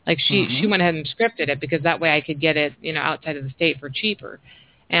 Like she went ahead and scripted it, because that way I could get it, outside of the state for cheaper.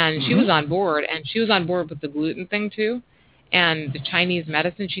 And she was on board, and she was on board with the gluten thing too, and the Chinese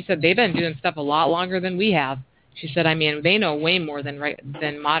medicine. She said they've been doing stuff a lot longer than we have. She said, I mean, they know way more than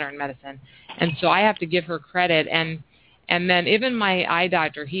modern medicine. And so I have to give her credit. And then even my eye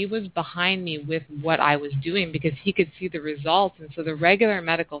doctor, he was behind me with what I was doing, because he could see the results. And so the regular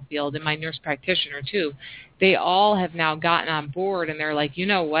medical field, and my nurse practitioner too, they all have now gotten on board, and they're like, you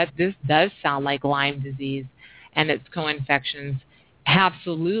know what, this does sound like Lyme disease and its co-infections.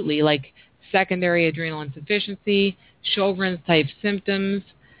 Absolutely, like secondary adrenal insufficiency, Sjogren's type symptoms,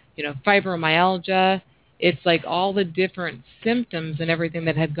 fibromyalgia. It's like all the different symptoms and everything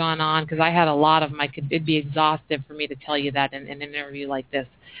that had gone on, because I had a lot of them. It'd be exhaustive for me to tell you that in an interview like this,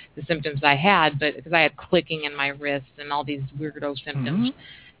 the symptoms I had, but because I had clicking in my wrists and all these weirdo symptoms.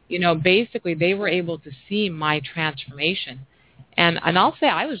 Basically they were able to see my transformation. And I'll say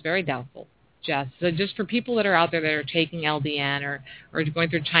I was very doubtful, Jess. So just for people that are out there that are taking LDN or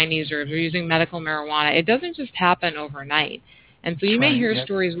going through Chinese or using medical marijuana, it doesn't just happen overnight. And so you may hear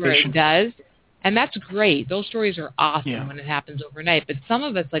stories where it does, and that's great. Those stories are awesome when it happens overnight. But some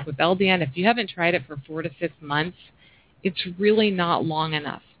of us, like with LDN, if you haven't tried it for 4 to 6 months, it's really not long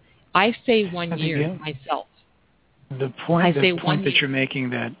enough. I say 1 year myself. The point that you're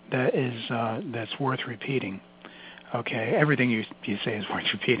making that's worth repeating. Okay, everything you say is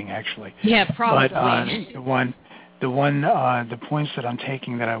worth repeating, actually. Yeah, probably. But the points that I'm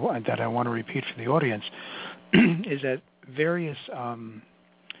taking that I want to repeat for the audience is that various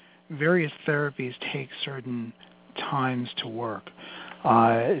therapies take certain times to work.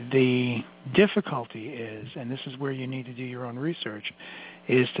 The difficulty is, and this is where you need to do your own research,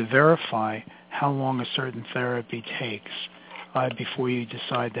 is to verify how long a certain therapy takes before you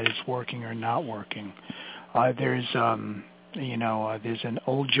decide that it's working or not working. There's an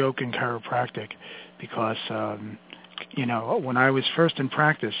old joke in chiropractic, because when I was first in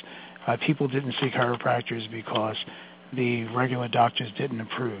practice, people didn't see chiropractors because the regular doctors didn't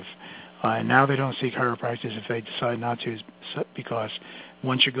approve. Now they don't see chiropractors if they decide not to, because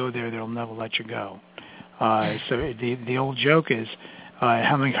once you go there, they'll never let you go. So the old joke is,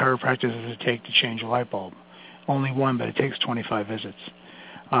 how many chiropractors does it take to change a light bulb? Only one, but it takes 25 visits.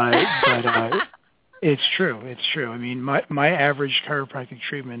 But it's true. It's true. I mean, my average chiropractic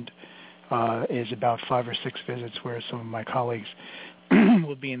treatment is about 5 or 6 visits, whereas some of my colleagues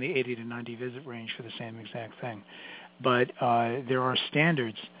will be in the 80 to 90 visit range for the same exact thing. But there are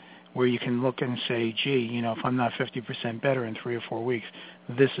standards where you can look and say, gee, if I'm not 50% better in 3 or 4 weeks,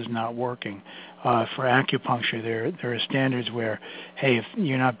 this is not working. For acupuncture, there are standards where, hey, if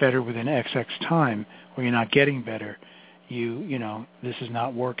you're not better within XX time or you're not getting better, this is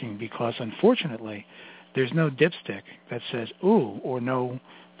not working, because unfortunately there's no dipstick that says, ooh, or no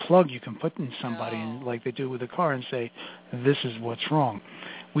plug you can put in somebody and like they do with a car and say, this is what's wrong.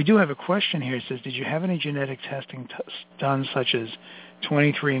 We do have a question here. It says, did you have any genetic testing done, such as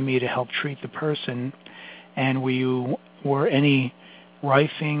 23andMe, to help treat the person? And were any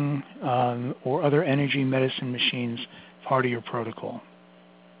rifing or other energy medicine machines part of your protocol?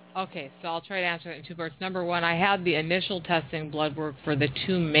 Okay, so I'll try to answer it in 2 parts. Number 1, I had the initial testing blood work for the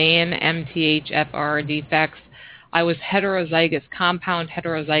 2 main MTHFR defects. I was heterozygous, compound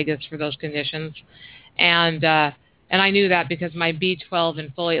heterozygous for those conditions. And I knew that because my B12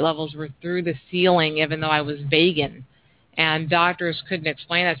 and folate levels were through the ceiling, even though I was vegan. And doctors couldn't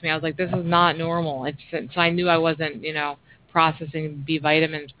explain that to me. I was like, this is not normal. So I knew I wasn't, processing B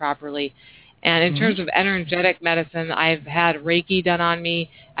vitamins properly. And in terms of energetic medicine, I've had Reiki done on me.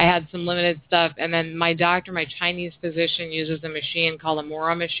 I had some limited stuff. And then my doctor, my Chinese physician, uses a machine called a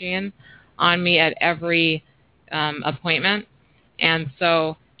Mora machine on me at every appointment. And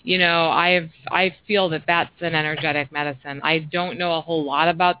so, I feel that that's an energetic medicine. I don't know a whole lot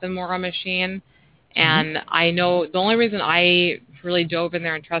about the Mora machine. And I know the only reason I really dove in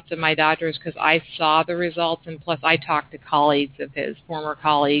there and trusted my doctor is because I saw the results, and plus I talked to colleagues of his, former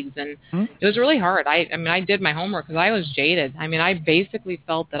colleagues, and it was really hard. I did my homework because I was jaded. I basically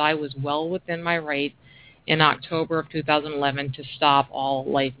felt that I was well within my right in October of 2011 to stop all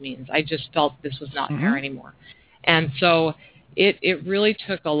life means. I just felt this was not fair anymore. And so it really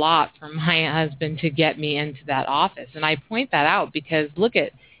took a lot for my husband to get me into that office. And I point that out because,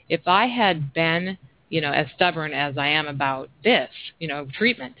 if I had been, as stubborn as I am about this,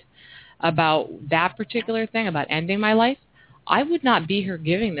 treatment, about that particular thing, about ending my life, I would not be here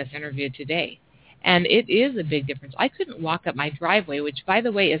giving this interview today. And it is a big difference. I couldn't walk up my driveway, which, by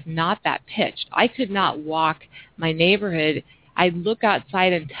the way, is not that pitched. I could not walk my neighborhood. I'd look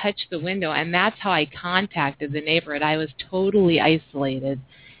outside and touch the window, and that's how I contacted the neighborhood. I was totally isolated,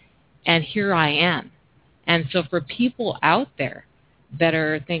 and here I am. And so for people out there that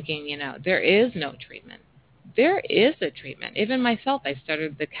are thinking, there is no treatment. There is a treatment. Even myself, I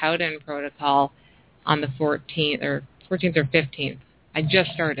started the Cowden protocol on the 14th or 15th. I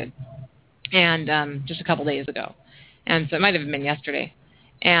just started, and just a couple days ago. And so it might have been yesterday.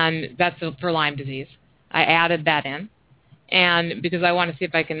 And that's for Lyme disease. I added that in, and because I want to see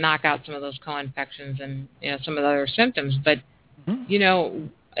if I can knock out some of those co-infections and some of the other symptoms. But,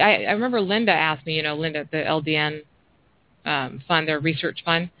 I remember Linda asked me, Linda, the LDN fund, their research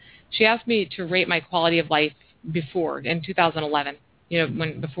fund, she asked me to rate my quality of life before, in 2011,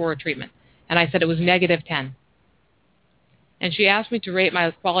 before treatment. And I said it was -10. And she asked me to rate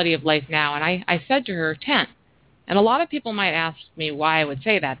my quality of life now, and I said to her 10. And a lot of people might ask me why I would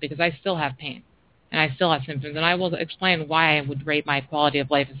say that, because I still have pain, and I still have symptoms. And I will explain why I would rate my quality of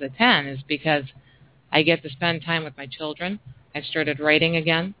life as a 10, is because I get to spend time with my children. I started writing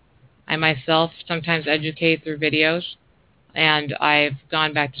again. I myself sometimes educate through videos. And I've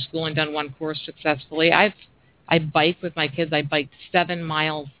gone back to school and done one course successfully. I bike with my kids. I biked 7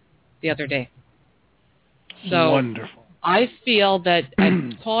 miles the other day. So wonderful. I feel that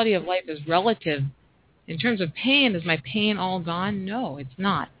quality of life is relative. In terms of pain, is my pain all gone? No, it's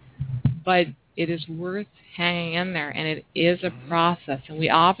not. But it is worth hanging in there, and it is a process. And we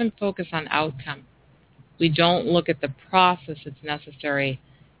often focus on outcome. We don't look at the process that's necessary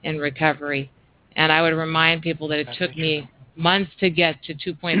in recovery. And I would remind people that it took me months to get to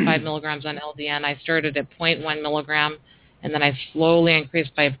 2.5 milligrams on LDN. I started at 0.1 milligram, and then I slowly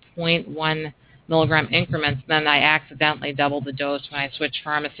increased by 0.1 milligram increments. Then I accidentally doubled the dose when I switched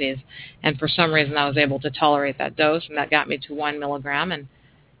pharmacies. And for some reason, I was able to tolerate that dose, and that got me to 1 milligram. And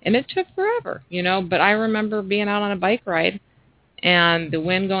it took forever, But I remember being out on a bike ride, and the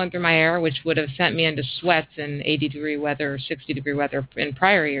wind going through my hair, which would have sent me into sweats in 80-degree weather or 60-degree weather in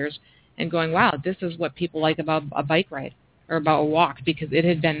prior years, and going, wow, this is what people like about a bike ride or about a walk, because it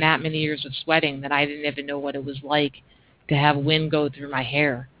had been that many years of sweating that I didn't even know what it was like to have wind go through my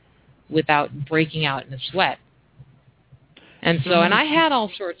hair without breaking out in a sweat. And so, and I had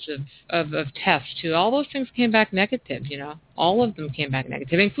all sorts of tests too. All those things came back negative, All of them came back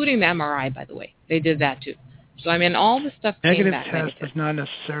negative, including the MRI, by the way. They did that too. So, I mean, all the stuff came back negative. Negative test does not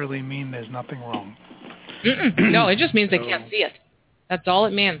necessarily mean there's nothing wrong. No, it just means they can't see it. That's all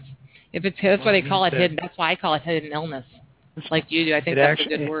it means. That's why they call it hidden. That's why I call it hidden illness, like you do. I think that's a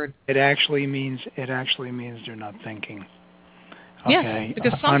good word. It actually means they're not thinking. Okay? Yes,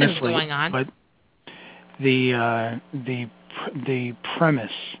 because something's going on. But the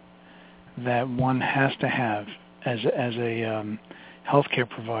premise that one has to have as a healthcare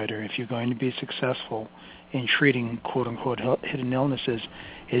provider, if you're going to be successful in treating quote unquote hidden illnesses,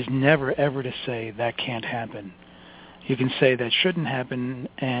 is never ever to say that can't happen. You can say that shouldn't happen,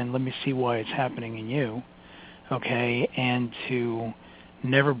 and let me see why it's happening in you, okay, and to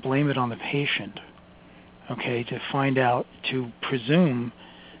never blame it on the patient, okay, to find out, to presume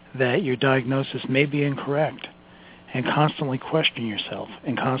that your diagnosis may be incorrect, and constantly question yourself,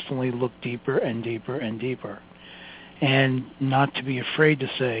 and constantly look deeper and deeper and deeper, and not to be afraid to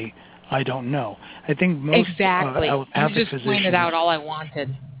say, I don't know. I think most allopathic you just pointed out all I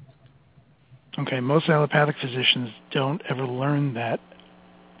wanted. Okay, most allopathic physicians don't ever learn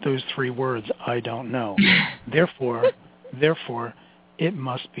those three words, I don't know. Therefore, it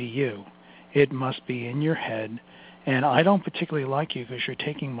must be you. It must be in your head, and I don't particularly like you because you're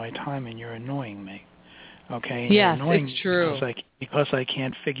taking my time and you're annoying me. Okay? And yes, you're annoying it's true. Because I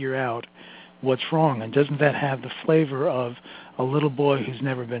can't figure out what's wrong. And doesn't that have the flavor of a little boy who's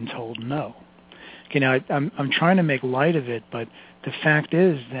never been told no? Okay, now I'm trying to make light of it, but the fact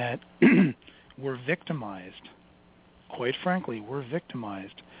is that we're victimized. Quite frankly, we're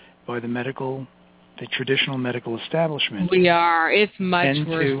victimized by the traditional medical establishment. We are. It's much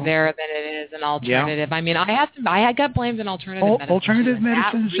worse there than it is an alternative. Yeah. I mean, I got blamed in alternative medicine. Alternative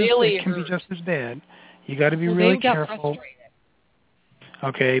medicine really can be just as bad. You got to be really careful.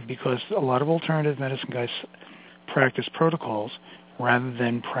 Okay, because a lot of alternative medicine guys practice protocols rather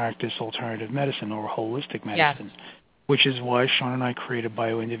than practice alternative medicine or holistic medicine. Yes. Which is why Sean and I created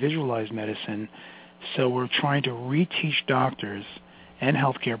bioindividualized medicine. So we're trying to reteach doctors and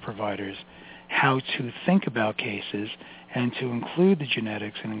healthcare providers how to think about cases and to include the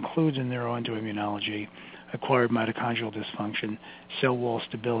genetics and include the neuroendoimmunology, acquired mitochondrial dysfunction, cell wall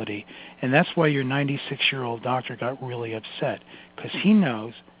stability. And that's why your 96-year-old doctor got really upset, because he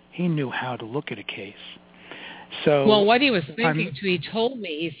knew how to look at a case. So, well, what he was thinking too, he told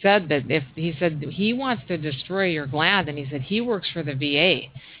me, he said that he wants to destroy your gland, and he said he works for the VA,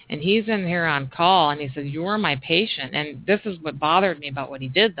 and he's in here on call, and he said, you're my patient, and this is what bothered me about what he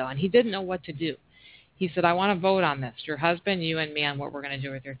did, though, and he didn't know what to do. He said, I want to vote on this, your husband, you, and me, on what we're going to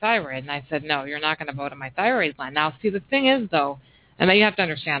do with your thyroid. And I said, no, you're not going to vote on my thyroid gland. Now, see, the thing is, though, and you have to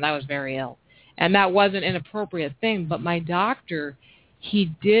understand, I was very ill, and that was an inappropriate thing, but my doctor,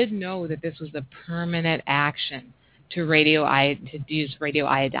 he did know that this was a permanent action to use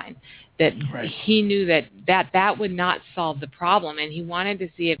radioiodine, that right. He knew that would not solve the problem, and he wanted to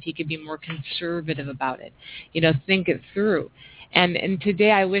see if he could be more conservative about it, think it through. And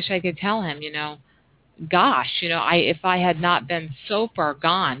today I wish I could tell him, gosh, if I had not been so far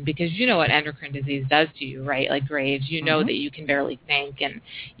gone, because you know what endocrine disease does to you, right? Like Graves, know that you can barely think, and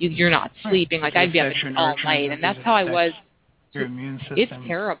you're not sleeping. Like I'd be up all night, and that's how I was. Your immune system. It's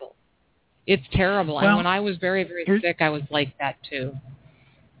terrible. It's terrible. Well, and when I was very, very sick, I was like that too.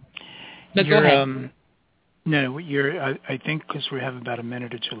 But go ahead. No, I think because we have about a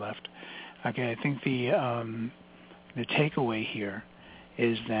minute or two left. Okay, I think the takeaway here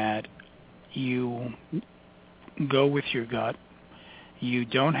is that you go with your gut. You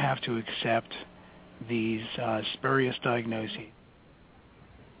don't have to accept these spurious diagnoses.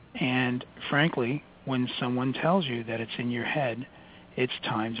 And frankly, when someone tells you that it's in your head, it's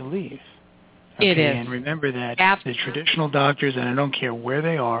time to leave. Okay? It is. And remember that Absolutely. The traditional doctors, and I don't care where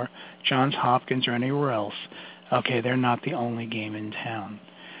they are, Johns Hopkins or anywhere else, okay, they're not the only game in town.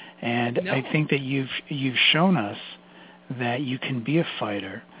 And no. I think that you've shown us that you can be a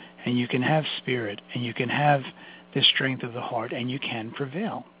fighter, and you can have spirit, and you can have the strength of the heart, and you can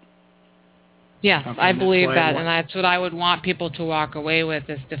prevail. Yes, okay, I believe that, and that's what I would want people to walk away with,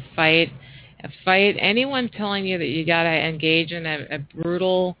 is to fight. Anyone telling you that you got to engage in a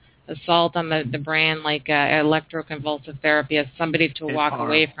brutal assault on the brain, like electroconvulsive therapy, as somebody to walk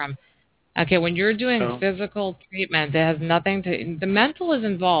away from. Okay, when you're doing physical treatment, that has nothing to... The mental is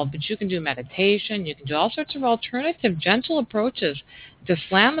involved, but you can do meditation. You can do all sorts of alternative, gentle approaches to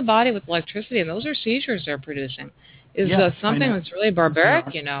slam the body with electricity, and those are seizures they're producing. Something that's really barbaric,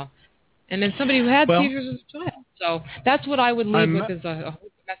 And then somebody who had seizures as a child. So that's what I would leave with, is a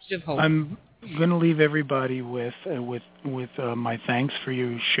message of hope. going to leave everybody with my thanks for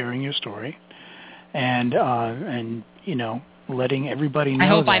you sharing your story, and letting everybody know. I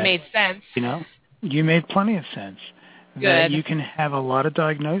hope that, I made sense. You made plenty of sense. Good. That you can have a lot of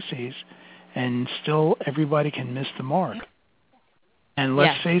diagnoses, and still everybody can miss the mark. And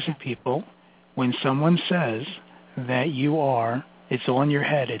let's face it, people. When someone says that it's all in your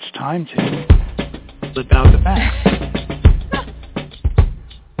head, it's time to slip out the back.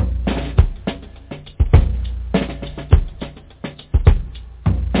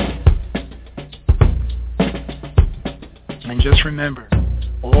 And just remember,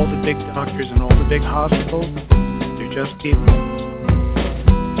 all the big doctors and all the big hospitals, they're just people.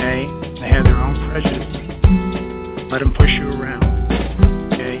 Okay? They have their own prejudices. Let them push you around.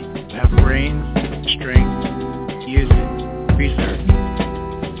 Okay? You have brains, strength, use it. Research.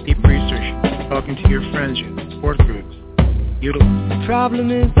 Keep researching. Talking to your friends, your support groups. Utilize. The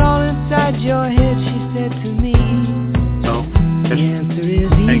problem is all inside your head, she said to me. So, the answer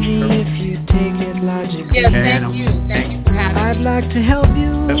is easy if you take it logically. Yes, thank you. Thank you for having me. I'd like to help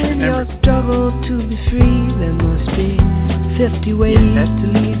you in your struggle to be free. There must be 50 ways to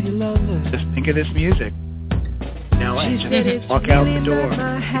leave your lover. Just think of this music. Now, and just walk out the door.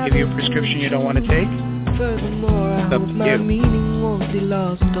 Give you a prescription you don't want to take. Furthermore, I hope my meaning won't be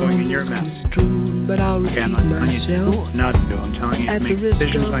lost. Going in your mouth. But I'll repeat myself. Not to. I'm telling you to make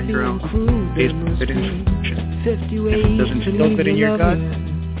decisions on your own based on good information. If it doesn't feel good in your gut,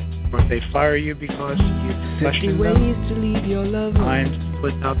 or if they fire you because you question them, time to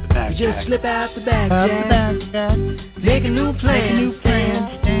slip out the back. Just slip out the back, Jack. Make a new plan.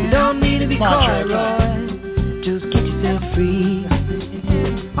 You don't need to be coy, Roy. Just get yourself free.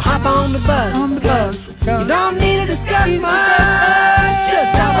 Hop on the bus. You don't need to discuss much.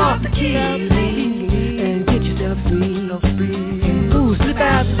 Just hop off the key and get yourself free. Ooh, slip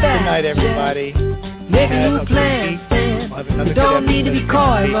out the back. Good night, everybody. Make a new plan. You don't need to be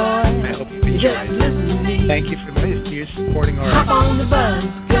coy, Roy. I hope you just listen to me. Thank you for supporting our hop on the bus.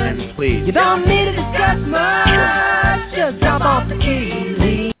 And please. You don't need to discuss much. Just hop off the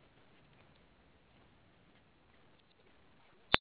key.